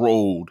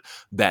controlled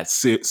that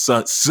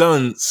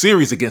Sun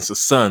series against the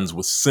Suns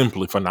was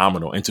simply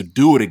phenomenal. And to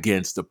do it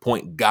against the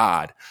point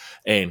guard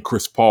and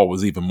Chris Paul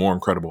was even more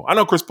incredible. I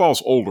know Chris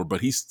Paul's older, but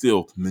he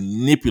still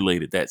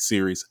manipulated that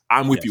series.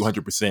 I'm with you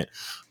 100%.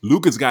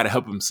 Luka's got to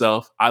help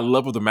himself. I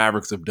love what the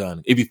Mavericks have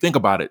done. If you think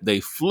about it, they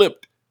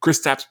flipped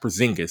Kristaps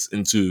Porzingis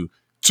into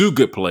two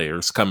good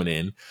players coming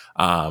in.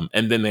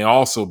 And then they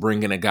also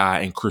bring in a guy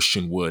in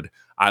Christian Wood.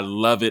 I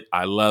love it.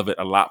 I love it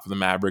a lot for the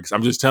Mavericks.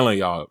 I'm just telling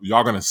y'all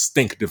going to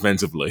stink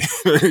defensively.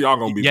 Y'all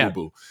going to be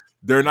boo-boo.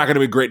 They're not going to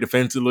be great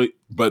defensively,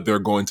 but they're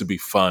going to be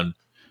fun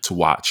to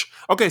watch.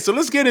 Okay, so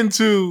let's get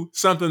into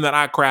something that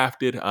I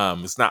crafted.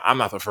 I'm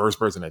not the first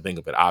person to think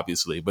of it,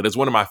 obviously, but it's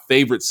one of my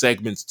favorite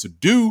segments to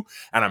do,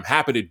 and I'm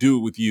happy to do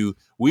it with you.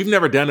 We've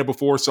never done it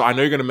before, so I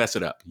know you're going to mess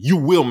it up. You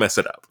will mess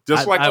it up,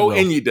 just like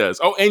Enyi does.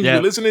 Enyi,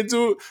 you're listening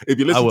to it. If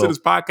you listen to this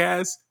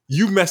podcast,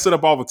 you mess it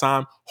up all the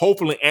time.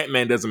 Hopefully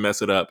Ant-Man doesn't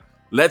mess it up.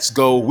 Let's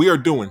go. We are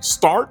doing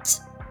start,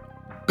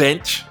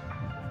 bench,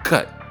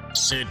 cut.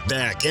 Sit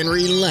back and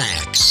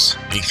relax,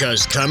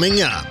 because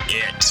coming up,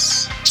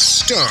 it's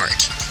start,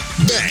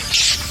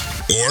 bench,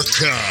 or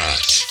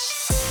cut.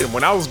 And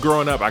when I was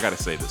growing up, I got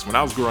to say this. When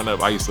I was growing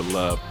up, I used to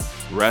love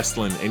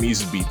wrestling, and it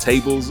used to be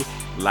tables,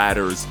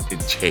 ladders,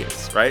 and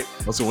chairs, right?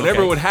 So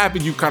whenever it would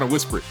happen, you kind of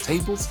whisper it,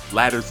 tables,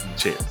 ladders, and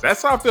chairs.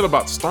 That's how I feel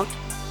about start,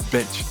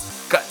 bench,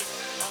 cut.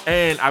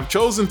 And I've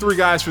chosen three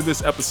guys for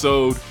this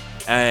episode.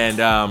 And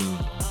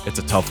it's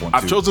a tough one.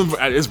 I've chosen.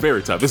 It's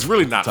very tough. It's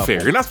really not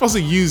fair. You're not supposed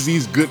to use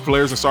these good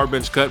players in start,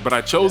 bench, cut, but I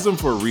chose them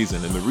for a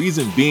reason. And the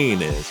reason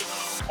being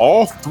is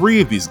all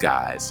three of these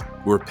guys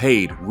were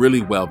paid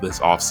really well this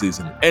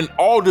offseason, and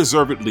all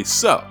deservedly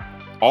so.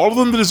 All of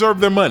them deserve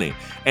their money.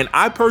 And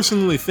I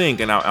personally think,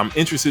 and I'm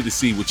interested to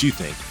see what you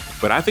think,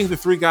 but I think the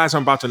three guys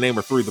I'm about to name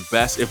are three of the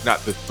best, if not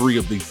the three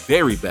of the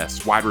very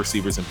best wide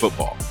receivers in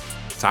football.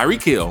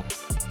 Tyreek Hill,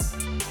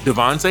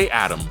 Davante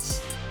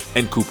Adams,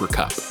 and Cooper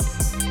Kupp.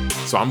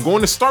 So I'm going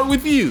to start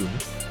with you.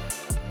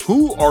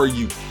 Who are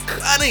you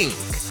cutting?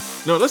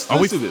 No, let's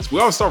do this. We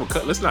always start with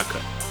cut. Let's not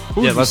cut.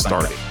 Who are you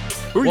starting?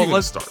 Who are you going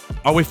to start?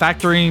 Are we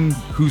factoring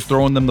who's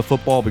throwing them the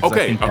football? Because I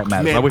think that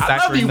matters. Man, are we I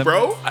love you, them?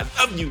 bro. I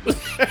love you.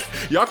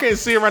 Y'all can't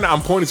see it right now.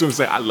 I'm pointing to him and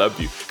saying, I love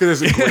you.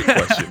 Because it's a great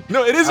question.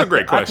 No, it is a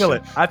great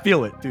question. I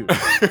feel it, dude.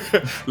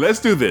 Let's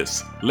do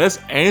this. Let's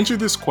answer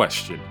this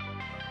question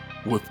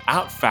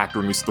without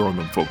factoring who's throwing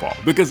them football.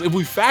 Because if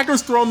we factor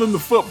who's throwing them the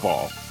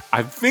football,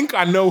 I think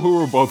I know who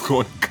we're both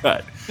going to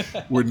cut.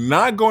 We're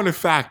not going to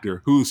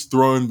factor who's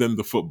throwing them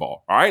the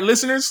football. All right,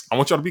 listeners, I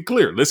want y'all to be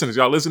clear. Listeners,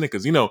 y'all listening?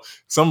 Because,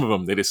 some of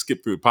them, they just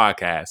skip through the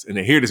podcast and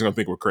they hear this and going to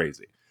think we're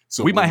crazy.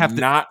 So we might have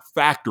to not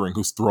factoring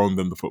who's throwing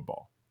them the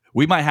football.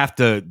 We might have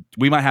to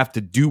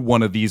do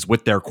one of these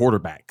with their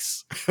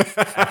quarterbacks.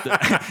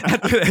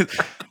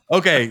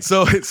 Okay,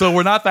 so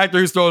we're not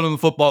factoring who's throwing them the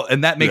football,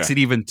 and that makes it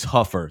even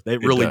tougher.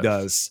 It really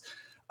does.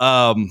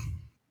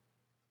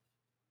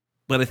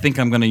 But I think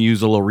I'm going to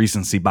use a little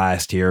recency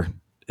bias here.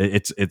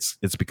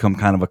 It's become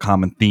kind of a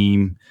common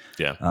theme.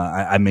 Yeah,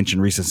 I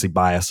mentioned recency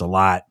bias a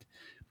lot.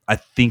 I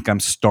think I'm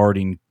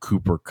starting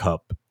Cooper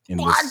Kupp in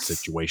this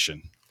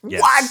situation.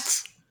 Yes.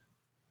 What?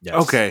 Yes.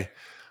 Okay.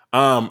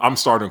 I'm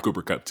starting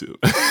Cooper Kupp too.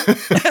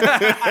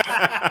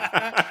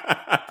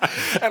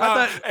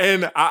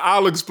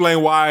 I'll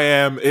explain why I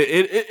am.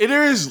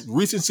 There is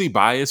recency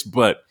bias,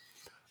 but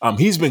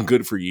he's been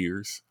good for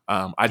years.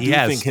 I do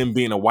think him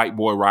being a white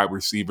boy wide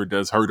receiver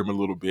does hurt him a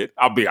little bit.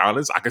 I'll be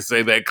honest. I can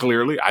say that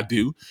clearly. I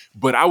do.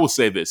 But I will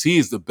say this. He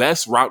is the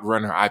best route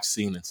runner I've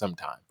seen in some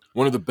time.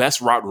 One of the best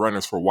route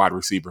runners for a wide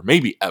receiver,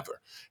 maybe ever.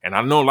 And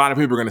I know a lot of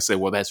people are going to say,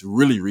 well, that's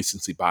really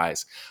recency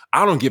bias.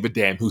 I don't give a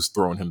damn who's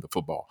throwing him the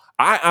football.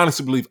 I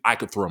honestly believe I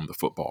could throw him the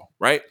football,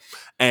 right?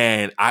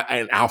 And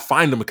I'll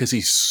find him because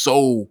he's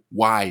so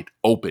wide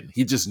open.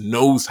 He just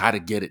knows how to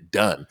get it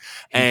done.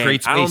 And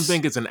I don't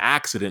think it's an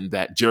accident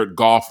that Jared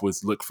Goff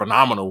looked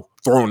phenomenal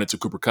throwing it to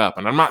Cooper Kupp.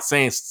 And I'm not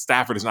saying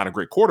Stafford is not a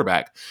great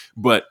quarterback,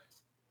 but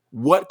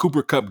what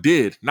Cooper Kupp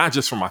did, not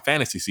just for my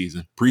fantasy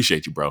season,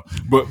 appreciate you, bro,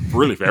 but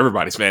really for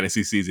everybody's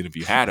fantasy season if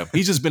you had him.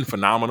 He's just been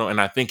phenomenal, and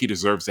I think he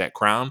deserves that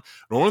crown.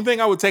 The only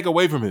thing I would take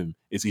away from him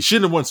is he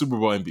shouldn't have won Super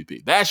Bowl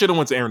MVP. That should have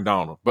went to Aaron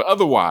Donald. But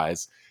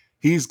otherwise,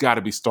 he's got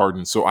to be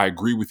starting, so I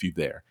agree with you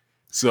there.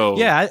 So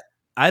yeah,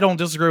 I don't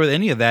disagree with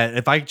any of that.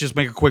 If I could just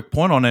make a quick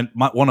point on it,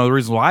 one of the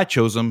reasons why I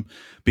chose him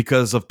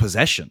because of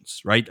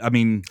possessions, right? I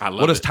mean,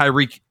 what does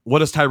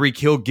Tyreek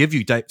Hill give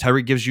you?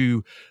 Tyreek gives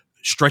you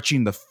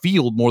stretching the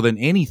field more than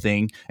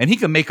anything, and he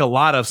can make a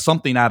lot of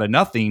something out of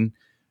nothing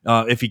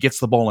if he gets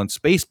the ball in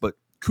space. But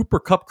Cooper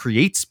Kupp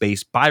creates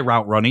space by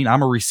route running.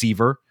 I'm a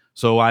receiver,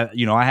 so I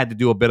had to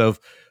do a bit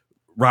of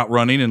route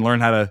running and learn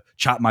how to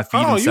chop my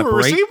feet and separate. You a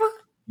receiver?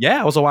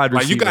 Yeah, I was a wide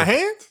receiver. Like, you got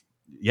hands?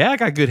 Yeah, I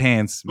got good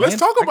hands. Let's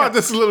talk about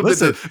this a little bit.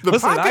 The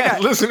podcast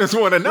listeners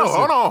want to know.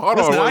 Hold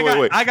on.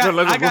 Wait.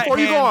 Before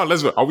you go on,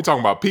 are we talking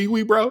about Pee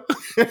Wee, bro?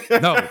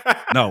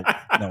 No.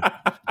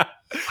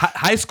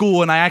 High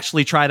school, and I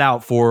actually tried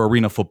out for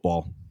arena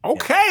football.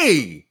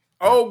 Okay.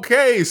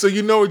 So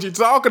you know what you're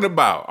talking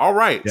about. All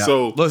right. Yeah.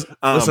 So listen,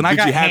 I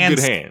got good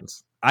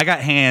hands. I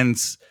got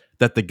hands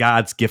that the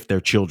gods gift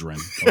their children.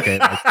 Okay.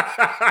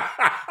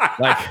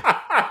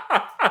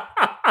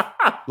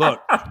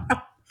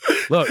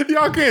 Look,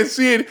 y'all can't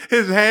see it.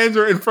 His hands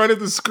are in front of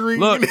the screen.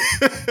 Look,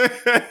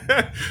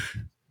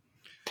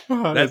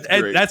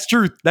 that's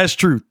truth. That's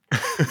truth.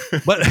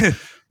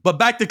 But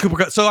back to Cooper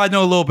Kupp. So I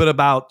know a little bit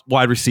about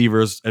wide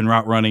receivers and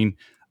route running.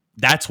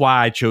 That's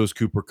why I chose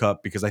Cooper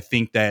Kupp, because I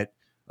think that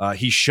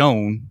he's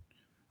shown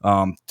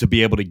to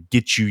be able to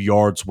get you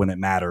yards when it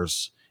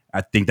matters.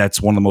 I think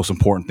that's one of the most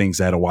important things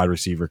that a wide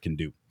receiver can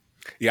do.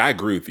 Yeah, I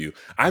agree with you.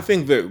 I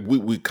think that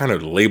we kind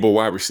of label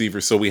wide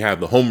receivers. So we have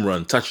the home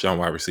run touchdown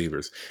wide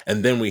receivers,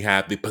 and then we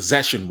have the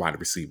possession wide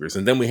receivers,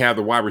 and then we have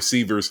the wide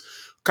receivers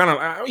kind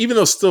of, even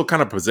though still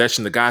kind of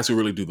possession, the guys who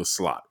really do the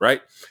slot,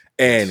 right?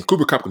 And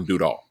Cooper Kupp can do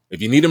it all.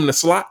 If you need him in the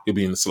slot, he'll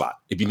be in the slot.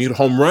 If you need a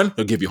home run,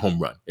 he'll give you a home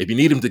run. If you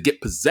need him to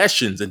get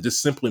possessions and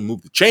just simply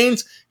move the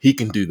chains, he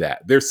can do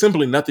that. There's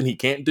simply nothing he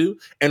can't do.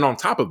 And on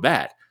top of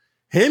that,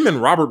 him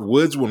and Robert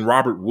Woods, when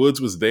Robert Woods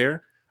was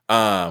there,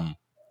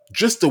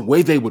 just the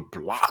way they would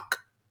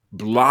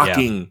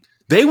blocking,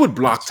 they would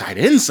block tight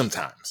ends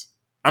sometimes.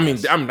 I mean,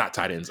 I'm not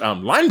tight ends,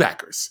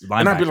 linebackers.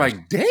 And I'd be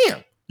like,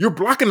 damn, you're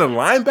blocking a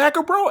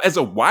linebacker, bro, as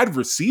a wide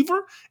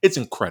receiver? It's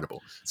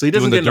incredible. So he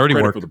doesn't get enough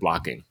credit for the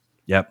blocking.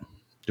 Yep.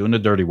 Doing the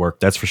dirty work.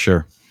 That's for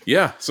sure.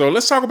 Yeah. So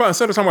let's talk about,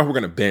 instead of talking about we're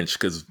going to bench,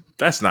 because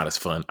that's not as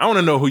fun, I want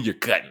to know who you're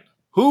cutting.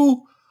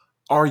 Who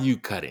are you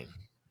cutting?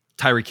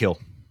 Tyreek Hill.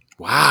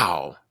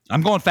 Wow.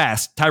 I'm going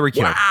fast. Tyreek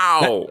Hill.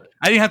 Wow.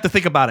 I didn't have to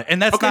think about it. And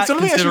that's not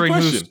considering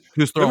who's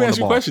throwing the ball. Let me ask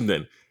you a question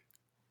then.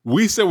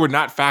 We said we're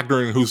not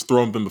factoring who's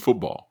throwing them the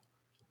football.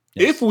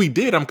 Yes. If we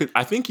did,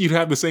 I think you'd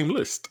have the same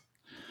list.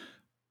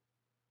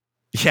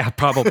 Yeah,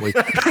 probably.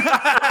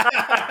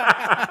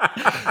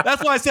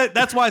 That's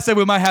why I said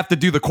we might have to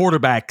do the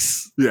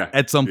quarterbacks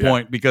at some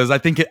point, because I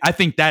think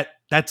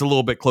that's a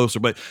little bit closer.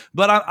 But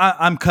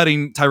I'm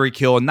cutting Tyreek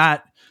Hill, and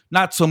not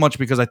so much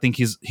because I think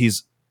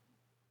he's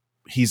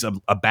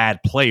a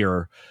bad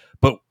player,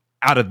 but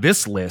out of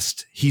this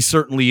list, he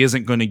certainly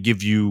isn't going to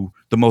give you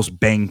the most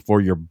bang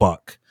for your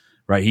buck,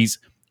 right?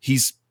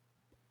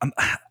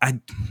 I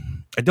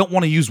don't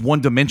want to use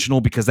one dimensional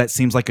because that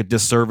seems like a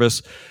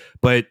disservice,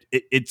 but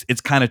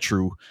it's kind of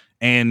true.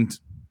 And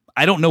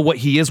I don't know what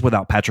he is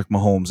without Patrick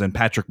Mahomes and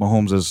Patrick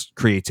Mahomes'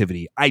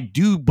 creativity. I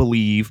do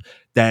believe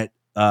that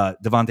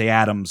Davante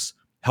Adams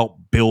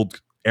helped build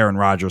Aaron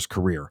Rodgers'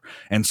 career.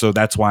 And so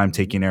that's why I'm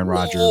taking Aaron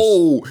Rodgers.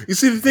 Oh, you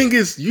see, the thing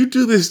is, you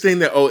do this thing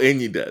that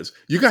Enyi does.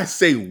 You guys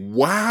say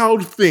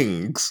wild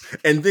things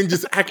and then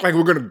just act like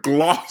we're going to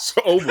gloss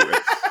over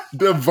it.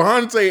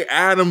 Davante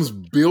Adams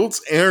built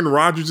Aaron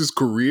Rodgers'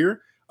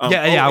 career.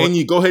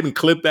 Enyi, go ahead and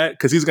clip that,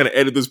 because he's going to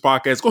edit this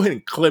podcast. Go ahead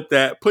and clip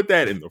that. Put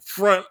that in the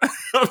front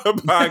of the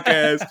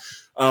podcast.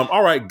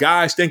 All right,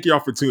 guys, thank y'all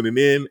for tuning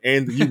in.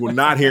 And you will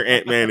not hear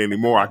Ant-Man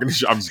anymore. I'm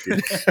just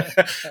kidding.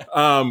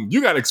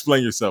 You got to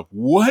explain yourself.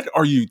 What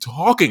are you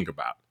talking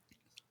about?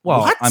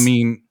 Well, what? I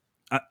mean,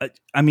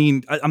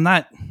 I'm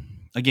not.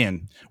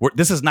 Again,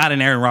 this is not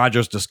an Aaron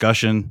Rodgers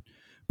discussion.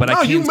 But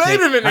no, you made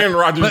it an Aaron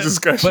Rodgers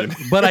discussion.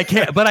 But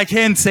I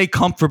can say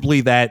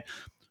comfortably that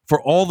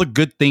for all the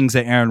good things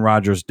that Aaron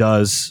Rodgers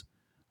does,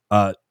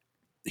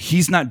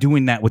 he's not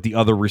doing that with the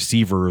other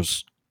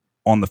receivers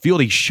on the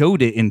field. He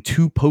showed it in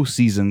 2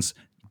 postseasons,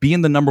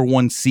 being the number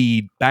 1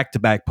 seed,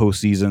 back-to-back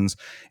postseasons,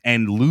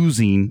 and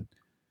losing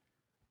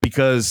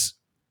because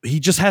he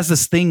just has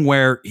this thing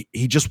where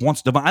he just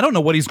wants Devontae. I don't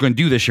know what he's going to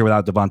do this year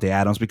without Davante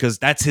Adams, because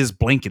that's his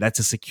blanket. That's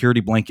his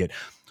security blanket.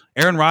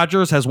 Aaron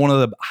Rodgers has one of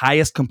the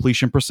highest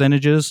completion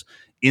percentages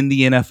in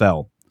the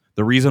NFL.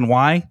 The reason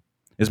why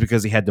is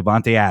because he had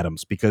Davante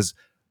Adams, because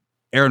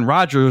Aaron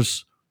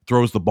Rodgers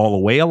throws the ball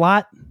away a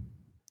lot,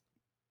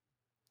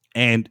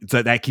 and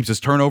so that keeps his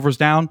turnovers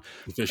down.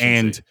 Efficiency.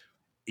 And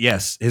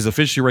yes, his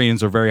efficiency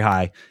ratings are very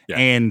high,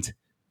 and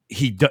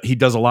he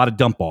does a lot of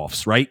dump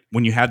offs. Right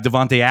when you have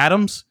Davante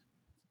Adams,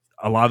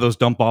 a lot of those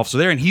dump offs are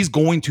there, and he's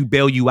going to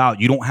bail you out.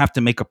 You don't have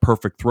to make a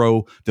perfect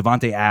throw.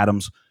 Davante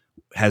Adams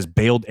has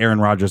bailed Aaron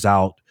Rodgers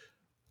out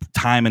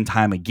time and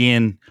time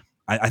again.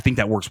 I think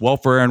that works well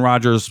for Aaron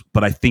Rodgers,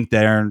 but I think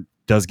that Aaron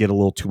does get a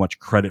little too much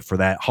credit for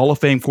that. Hall of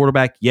Fame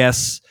quarterback,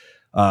 yes,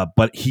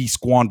 but he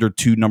squandered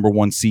 2 number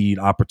 1 seed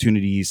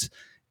opportunities.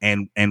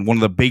 And one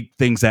of the big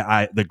things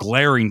the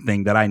glaring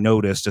thing that I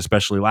noticed,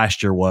 especially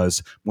last year,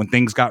 was when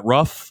things got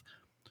rough,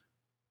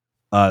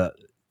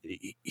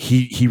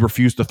 he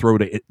refused to throw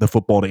the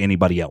football to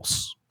anybody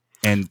else,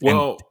 and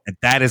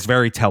that is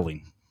very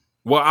telling.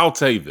 Well, I'll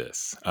tell you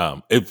this: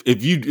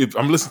 if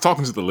I'm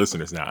talking to the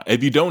listeners now,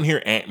 if you don't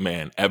hear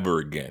Ant-Man ever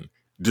again,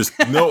 just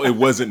know it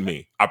wasn't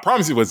me. I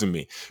promise it wasn't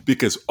me,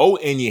 because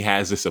Onye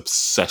has this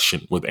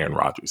obsession with Aaron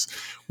Rodgers.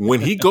 When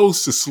he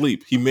goes to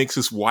sleep, he makes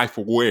his wife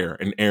wear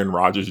an Aaron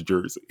Rodgers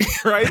jersey.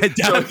 Right? I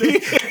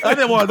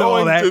didn't want to know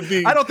all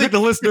that. I don't think the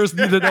listeners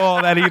need to know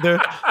all that either.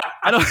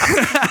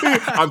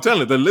 I'm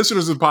telling you, the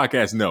listeners of the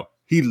podcast know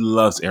he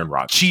loves Aaron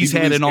Rodgers.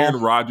 Cheesehead and all. Aaron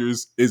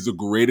Rodgers is the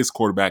greatest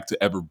quarterback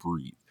to ever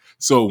breathe.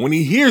 So when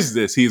he hears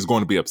this, he is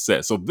going to be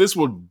upset. So this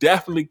will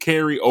definitely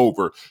carry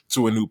over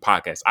to a new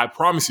podcast. I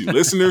promise you,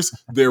 listeners,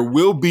 there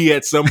will be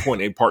at some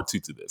point a part 2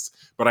 to this.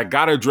 But I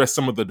got to address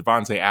some of the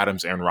Davante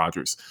Adams, Aaron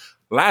Rodgers.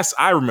 Last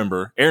I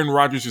remember, Aaron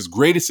Rodgers'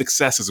 greatest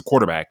success as a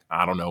quarterback,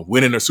 I don't know,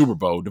 winning a Super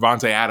Bowl,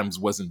 Davante Adams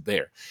wasn't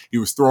there. He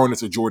was throwing it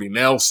to Jordy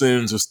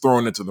Nelsons, was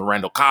throwing it to the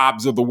Randall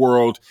Cobbs of the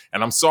world.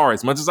 And I'm sorry,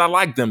 as much as I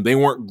like them, they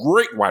weren't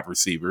great wide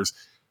receivers.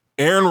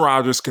 Aaron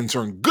Rodgers can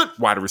turn good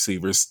wide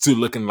receivers to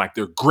looking like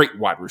they're great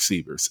wide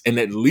receivers. And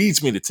it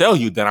leads me to tell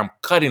you that I'm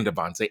cutting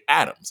Davante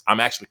Adams.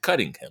 I'm actually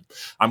cutting him.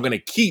 I'm going to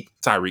keep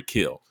Tyreek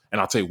Hill. And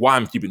I'll tell you why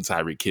I'm keeping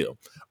Tyreek Hill.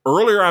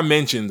 Earlier, I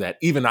mentioned that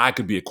even I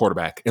could be a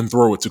quarterback and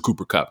throw it to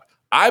Cooper Kupp.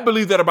 I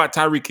believe that about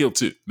Tyreek Hill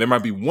too. There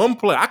might be one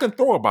play I can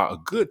throw about a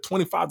good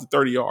 25 to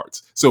 30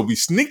 yards. So if we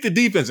sneak the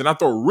defense and I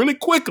throw really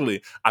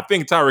quickly, I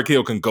think Tyreek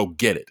Hill can go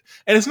get it.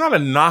 And it's not a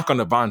knock on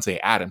Davante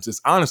Adams. It's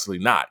honestly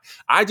not.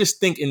 I just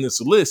think in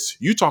this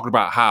list, you talked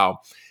about how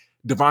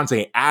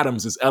Davante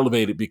Adams is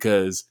elevated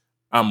because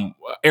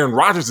Aaron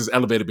Rodgers is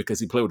elevated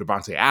because he played with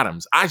Davante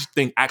Adams. I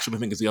actually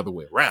think it's the other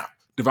way around.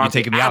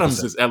 Davante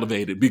Adams is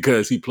elevated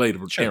because he played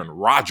with Aaron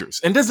Rodgers.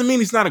 And doesn't mean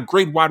he's not a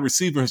great wide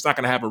receiver. He's not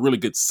going to have a really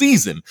good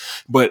season.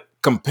 But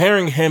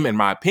comparing him, in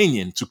my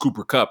opinion, to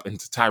Cooper Kupp and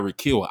to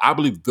Tyreek Hill, I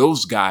believe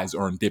those guys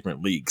are in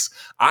different leagues.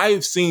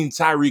 I've seen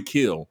Tyreek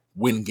Hill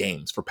win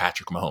games for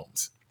Patrick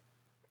Mahomes.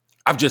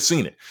 I've just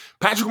seen it.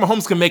 Patrick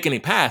Mahomes can make any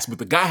pass, but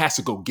the guy has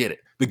to go get it.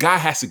 The guy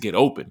has to get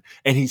open.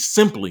 And he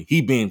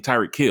being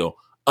Tyreek Hill,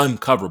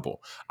 uncoverable.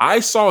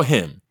 I saw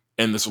him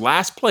in this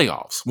last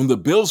playoffs when the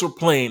Bills were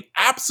playing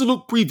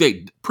absolute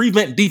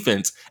prevent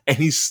defense, and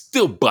he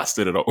still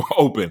busted it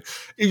open.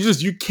 It's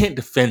just, you can't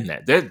defend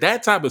that.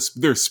 That type of,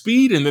 there's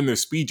speed, and then there's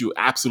speed you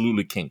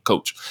absolutely can't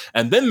coach.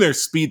 And then there's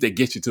speed that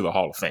gets you to the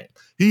Hall of Fame.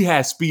 He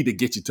has speed to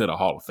get you to the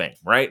Hall of Fame,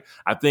 right?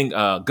 I think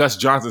Gus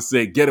Johnson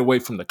said, get away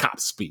from the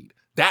cop speed.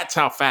 That's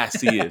how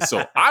fast he is.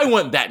 So I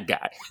want that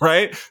guy,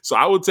 right? So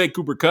I would take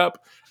Cooper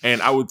Kupp, and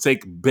I would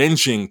take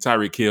benching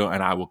Tyreek Hill,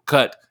 and I will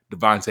cut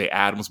Davante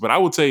Adams. But I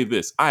will tell you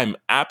this, I'm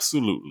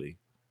absolutely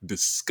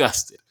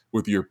disgusted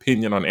with your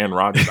opinion on Aaron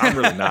Rodgers. I'm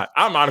really not.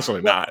 I'm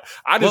honestly not.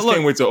 I just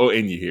can't wait till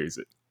Onye hears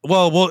it.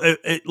 Well,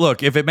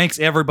 look, if it makes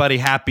everybody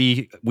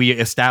happy, we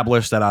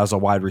established that I was a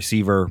wide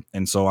receiver,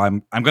 and so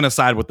I'm going to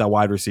side with that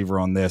wide receiver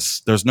on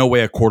this. There's no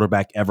way a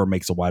quarterback ever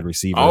makes a wide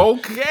receiver.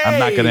 Okay, I'm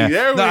not going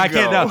to. No, I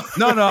can't.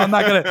 No, I'm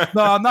not going to.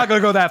 No, I'm not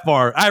going to go that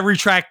far. I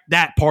retract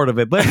that part of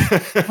it,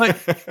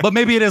 but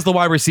maybe it is the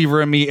wide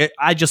receiver in me.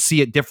 I just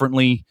see it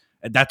differently.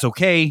 That's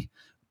okay.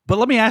 But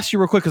let me ask you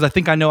real quick, because I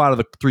think I know out of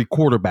the 3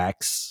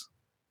 quarterbacks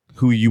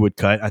who you would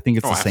cut. I think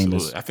it's the same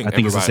as I think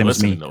it's the same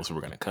as me. Knows who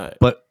we're going to cut.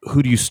 But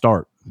who do you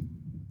start?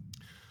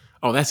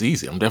 Oh, that's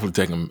easy. I'm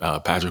definitely taking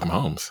Patrick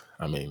Mahomes.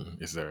 I mean,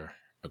 is there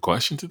a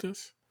question to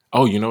this?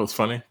 Oh, you know what's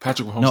funny?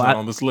 Patrick Mahomes not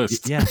on this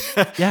list. Yeah.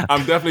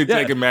 I'm definitely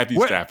taking Matthew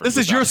Stafford. This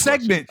is your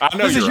segment. I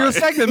know this is your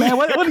segment, man.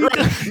 What are you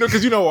doing? No,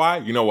 because you know why?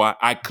 You know why?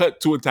 I cut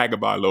Tua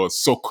Tagovailoa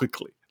so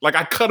quickly. Like,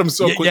 I cut him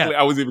so quickly,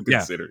 I was even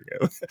considering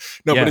it.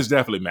 No, but it's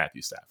definitely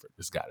Matthew Stafford.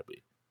 It's got to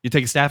be. You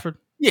taking Stafford?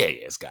 Yeah,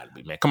 it's got to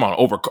be, man. Come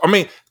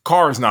on,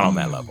 Carr is not on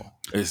that level.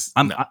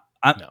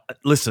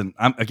 Listen,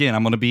 I'm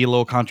going to be a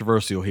little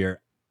controversial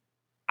here.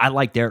 I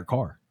like Derek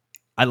Carr.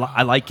 I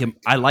like him.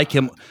 I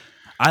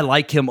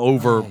like him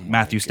over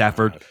Matthew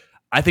Stafford. God.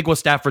 I think what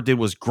Stafford did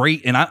was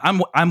great, and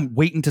I'm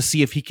waiting to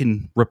see if he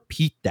can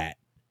repeat that.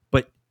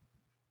 But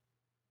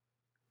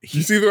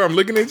you see where I'm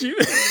looking at you?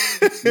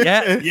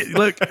 Yeah,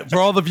 look, for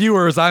all the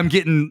viewers, I'm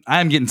getting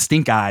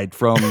stink-eyed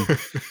from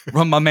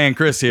my man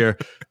Chris here.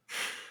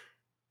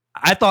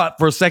 I thought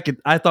for a second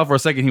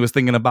he was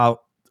thinking about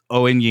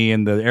Onye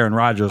and the Aaron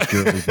Rodgers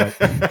jersey,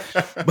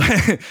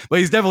 but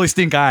he's definitely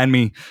stink-eyeing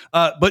me.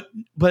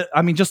 But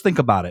I mean, just think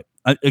about it.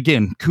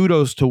 Again,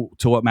 kudos to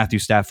what Matthew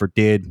Stafford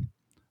did.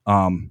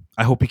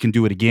 I hope he can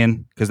do it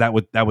again, because that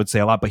would say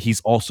a lot. But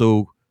he's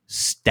also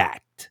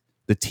stacked.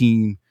 The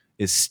team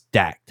is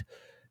stacked.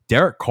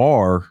 Derek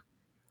Carr,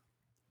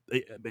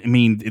 I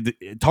mean,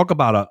 talk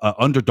about a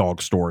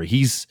underdog story.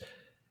 He's.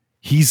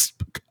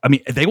 I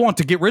mean, they want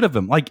to get rid of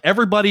him. Like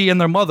everybody and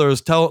their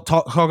mothers talk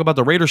about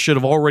the Raiders should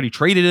have already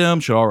traded him,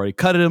 should already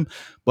cut him.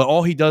 But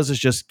all he does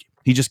is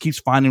he just keeps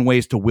finding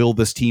ways to will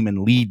this team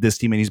and lead this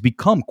team, and he's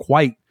become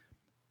quite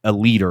a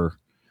leader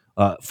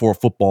for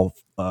football,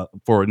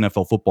 for an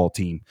NFL football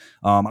team.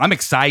 I'm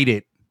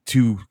excited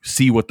to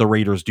see what the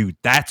Raiders do.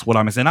 That's what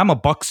I'm saying. I'm a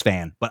Bucs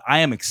fan, but I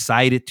am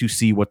excited to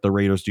see what the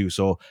Raiders do.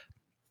 So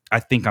I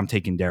think I'm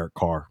taking Derek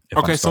Carr.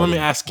 Okay, so let me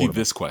ask you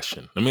this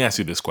question.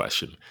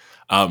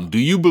 Do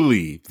you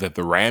believe that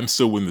the Rams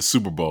still win the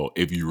Super Bowl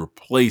if you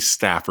replace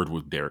Stafford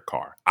with Derek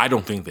Carr? I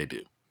don't think they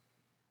do.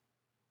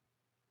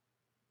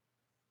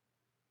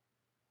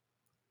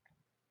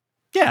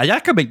 Yeah, I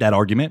could make that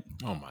argument.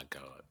 Oh my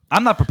God.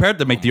 I'm not prepared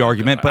to make the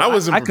argument, but I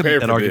wasn't I could make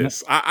prepared that for argument.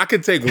 this. I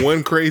could take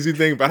one crazy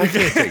thing, but I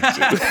can't take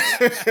two.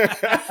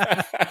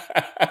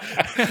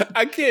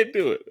 I can't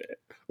do it, man.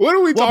 What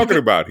are we talking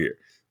about here?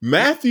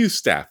 Matthew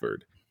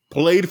Stafford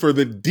played for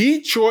the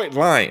Detroit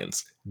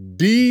Lions.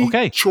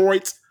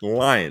 Detroit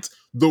Lions,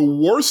 the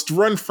worst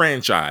run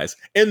franchise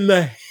in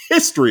the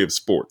history of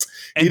sports.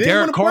 And he didn't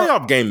Derek win a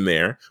playoff game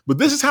there, but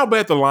this is how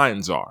bad the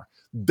Lions are.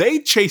 They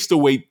chased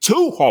away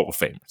 2 Hall of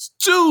Famers,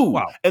 2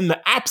 in the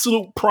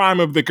absolute prime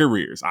of their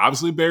careers.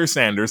 Obviously, Barry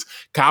Sanders,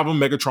 Calvin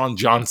Megatron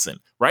Johnson,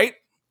 right?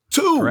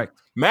 2. Correct.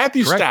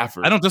 Matthew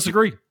Stafford. I don't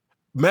disagree.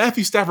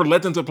 Matthew Stafford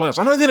led them to the playoffs.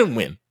 I know they didn't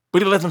win,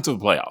 but he led them to the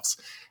playoffs.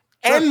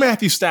 Sure. And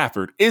Matthew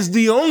Stafford is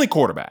the only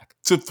quarterback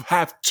to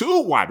have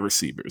 2 wide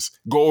receivers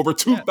go over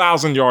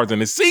 2,000 yards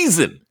in a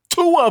season.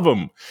 2 of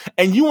them.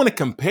 And you want to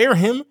compare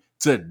him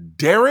to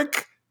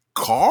Derek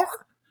Carr?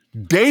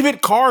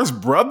 David Carr's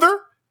brother?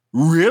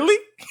 Really?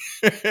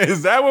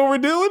 Is that what we're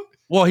doing?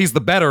 Well, he's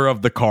the better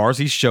of the Carrs.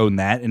 He's shown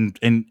that, and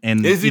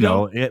is he, you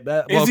know,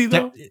 is he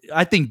though?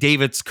 I think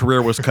David's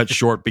career was cut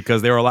short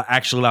because they were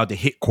actually allowed to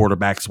hit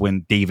quarterbacks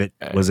when David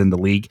was in the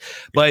league.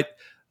 But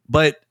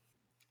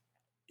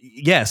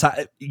yes,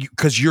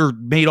 because you're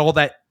made all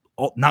that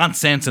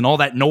nonsense and all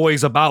that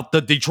noise about the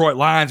Detroit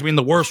Lions being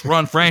the worst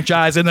run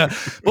franchise in the.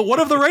 But what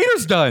have the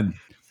Raiders done?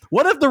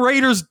 What have the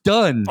Raiders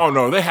done? Oh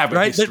no, they have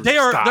a history. They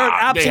are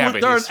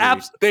absolute.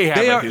 They have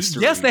a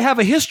history. Yes, they have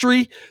a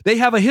history. They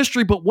have a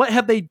history, but what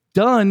have they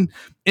done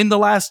in the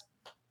last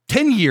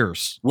 10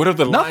 years? What have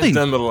the Lions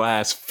done in the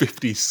last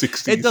 50,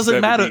 60, It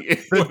doesn't 70,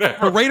 matter.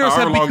 The Raiders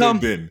have become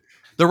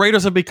the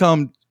Raiders have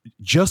become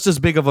just as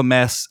big of a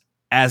mess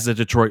as the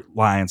Detroit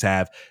Lions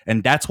have,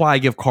 and that's why I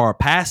give Carr a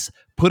pass.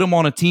 Put him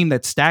on a team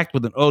that's stacked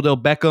with an Odell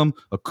Beckham,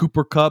 a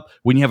Cooper Kupp.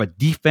 When you have a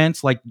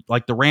defense like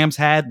the Rams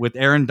had with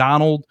Aaron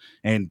Donald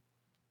and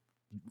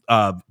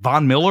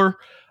Von Miller,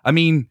 I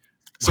mean,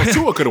 so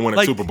Tua could have won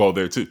a Super Bowl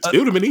there too. It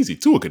would have been easy.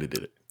 Tua could have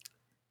did it.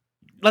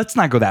 Let's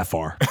not go that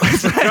far.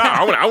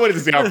 I wanted to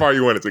see how far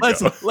you wanted to go.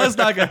 Let's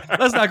not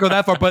go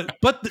that far.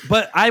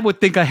 But I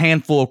would think a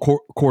handful of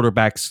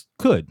quarterbacks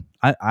could.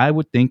 I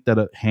would think that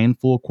a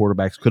handful of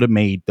quarterbacks could have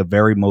made the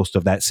very most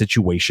of that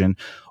situation.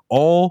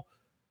 All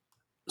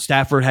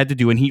Stafford had to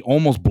do, and he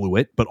almost blew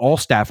it, but all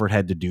Stafford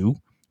had to do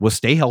was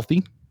stay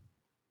healthy,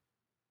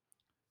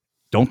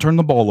 don't turn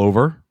the ball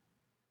over,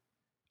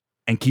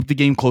 and keep the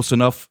game close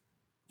enough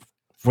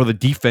for the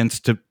defense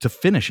to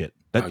finish it.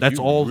 That's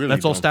all. Really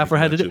that's all Stafford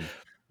had to do.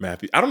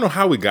 Matthew, I don't know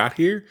how we got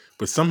here,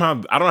 but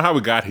somehow I don't know how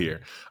we got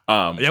here.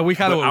 We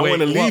kind of. I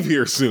want to leave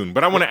here soon,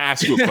 but I want to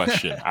ask you a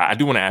question. I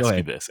do want to ask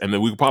you this, and then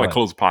we can probably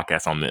close the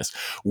podcast on this.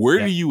 Where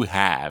do you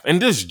have,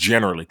 and this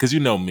generally, because you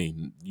know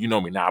me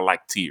now, I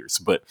like tiers,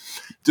 but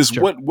just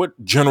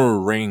what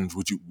general range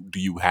do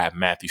you have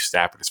Matthew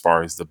Stafford as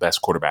far as the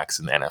best quarterbacks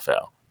in the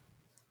NFL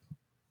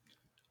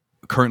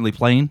currently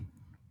playing?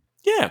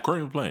 Yeah,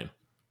 currently playing.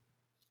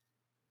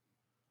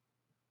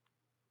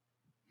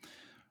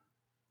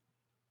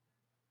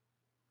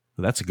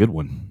 That's a good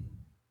one.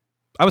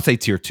 I would say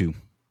tier 2.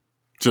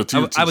 So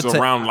I would say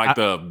around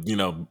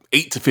the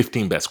 8 to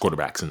 15 best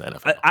quarterbacks in the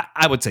NFL.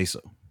 I would say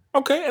so.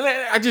 Okay,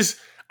 and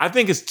I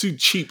think it's too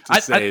cheap to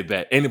say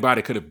that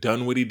anybody could have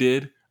done what he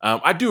did.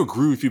 I do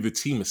agree with you. The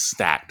team is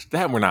stacked.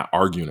 That we're not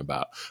arguing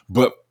about.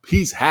 But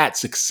he's had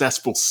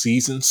successful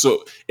seasons,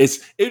 so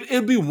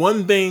it'd be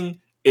one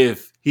thing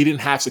if he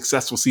didn't have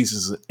successful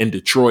seasons in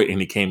Detroit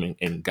and he came in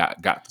and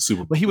got the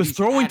Super Bowl. But he was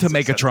throwing to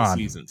Megatron.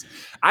 Seasons.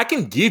 I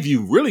can give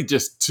you really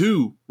just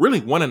 2,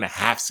 really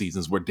 1.5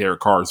 seasons where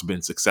Derek Carr has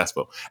been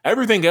successful.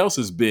 Everything else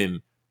has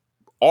been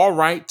all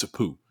right to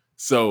poo.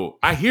 So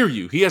I hear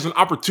you. He has an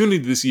opportunity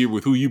this year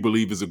with who you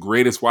believe is the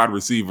greatest wide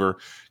receiver,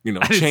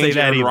 change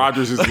Aaron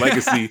Rodgers'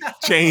 legacy,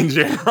 change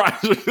Aaron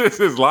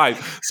Rodgers'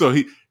 life. So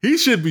he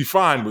should be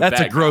fine with that.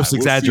 That's a gross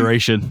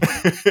exaggeration.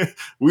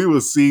 We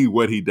will see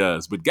what he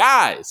does. But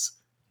guys,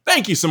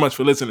 thank you so much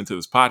for listening to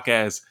this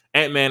podcast.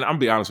 And man, I'm going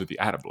to be honest with you.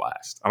 I had a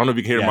blast. I don't know if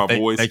you can hear my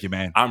voice. Thank you,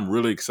 man. I'm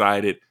really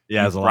excited.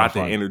 Yeah, it was a lot of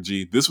fun. The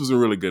energy. This was a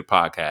really good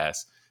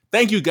podcast.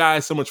 Thank you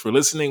guys so much for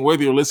listening.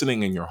 Whether you're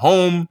listening in your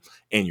home,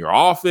 in your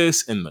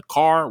office, in the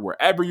car,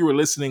 wherever you are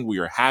listening, we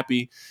are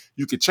happy.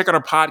 You can check out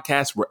our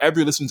podcast wherever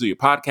you listen to your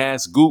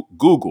podcast.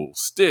 Google,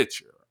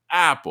 Stitcher,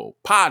 Apple,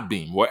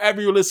 Podbean,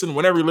 wherever you listen,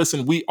 whenever you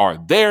listen, we are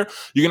there.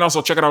 You can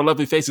also check out our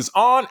lovely faces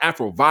on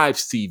Afro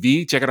Vibes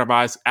TV. Check out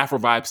our Afro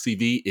Vibes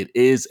TV. It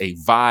is a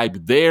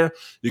vibe there.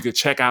 You can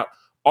check out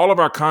all of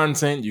our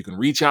content. You can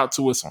reach out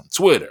to us on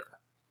Twitter,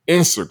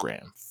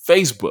 Instagram,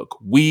 Facebook.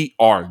 We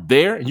are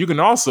there. And you can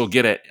also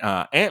get at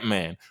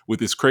Ant-Man with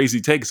his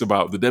crazy takes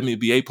about the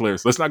WNBA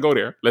players. Let's not go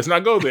there. Let's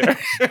not go there.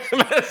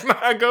 Let's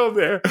not go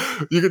there.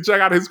 You can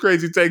check out his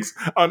crazy takes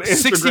on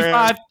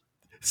Instagram.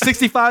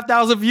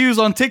 65,000 views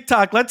on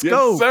TikTok. Let's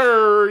go. Yes,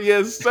 sir.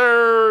 Yes,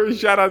 sir.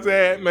 Shout out to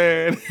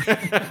Ant-Man.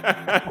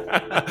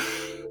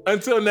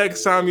 Until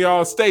next time,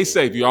 y'all, stay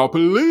safe. Y'all,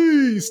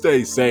 please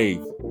stay safe.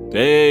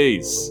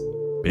 Peace.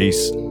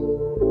 Peace.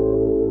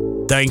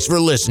 Thanks for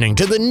listening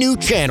to the New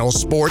Channel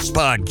Sports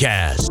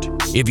Podcast.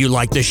 If you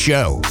like the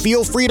show,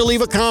 feel free to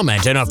leave a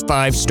comment and a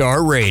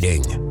 5-star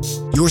rating.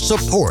 Your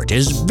support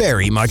is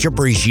very much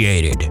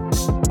appreciated.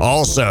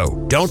 Also,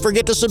 don't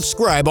forget to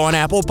subscribe on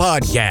Apple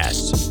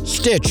Podcasts,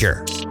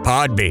 Stitcher,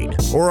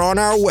 Podbean, or on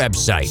our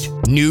website,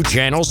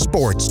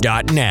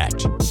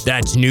 newchannelsports.net.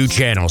 That's New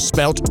Channel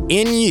spelt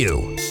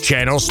N-U,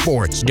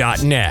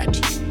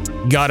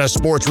 channelsports.net. Got a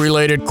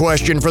sports-related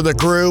question for the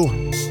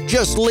crew?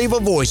 Just leave a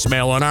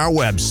voicemail on our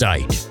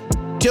website.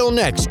 Till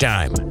next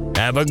time,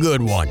 have a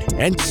good one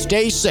and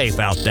stay safe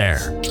out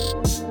there.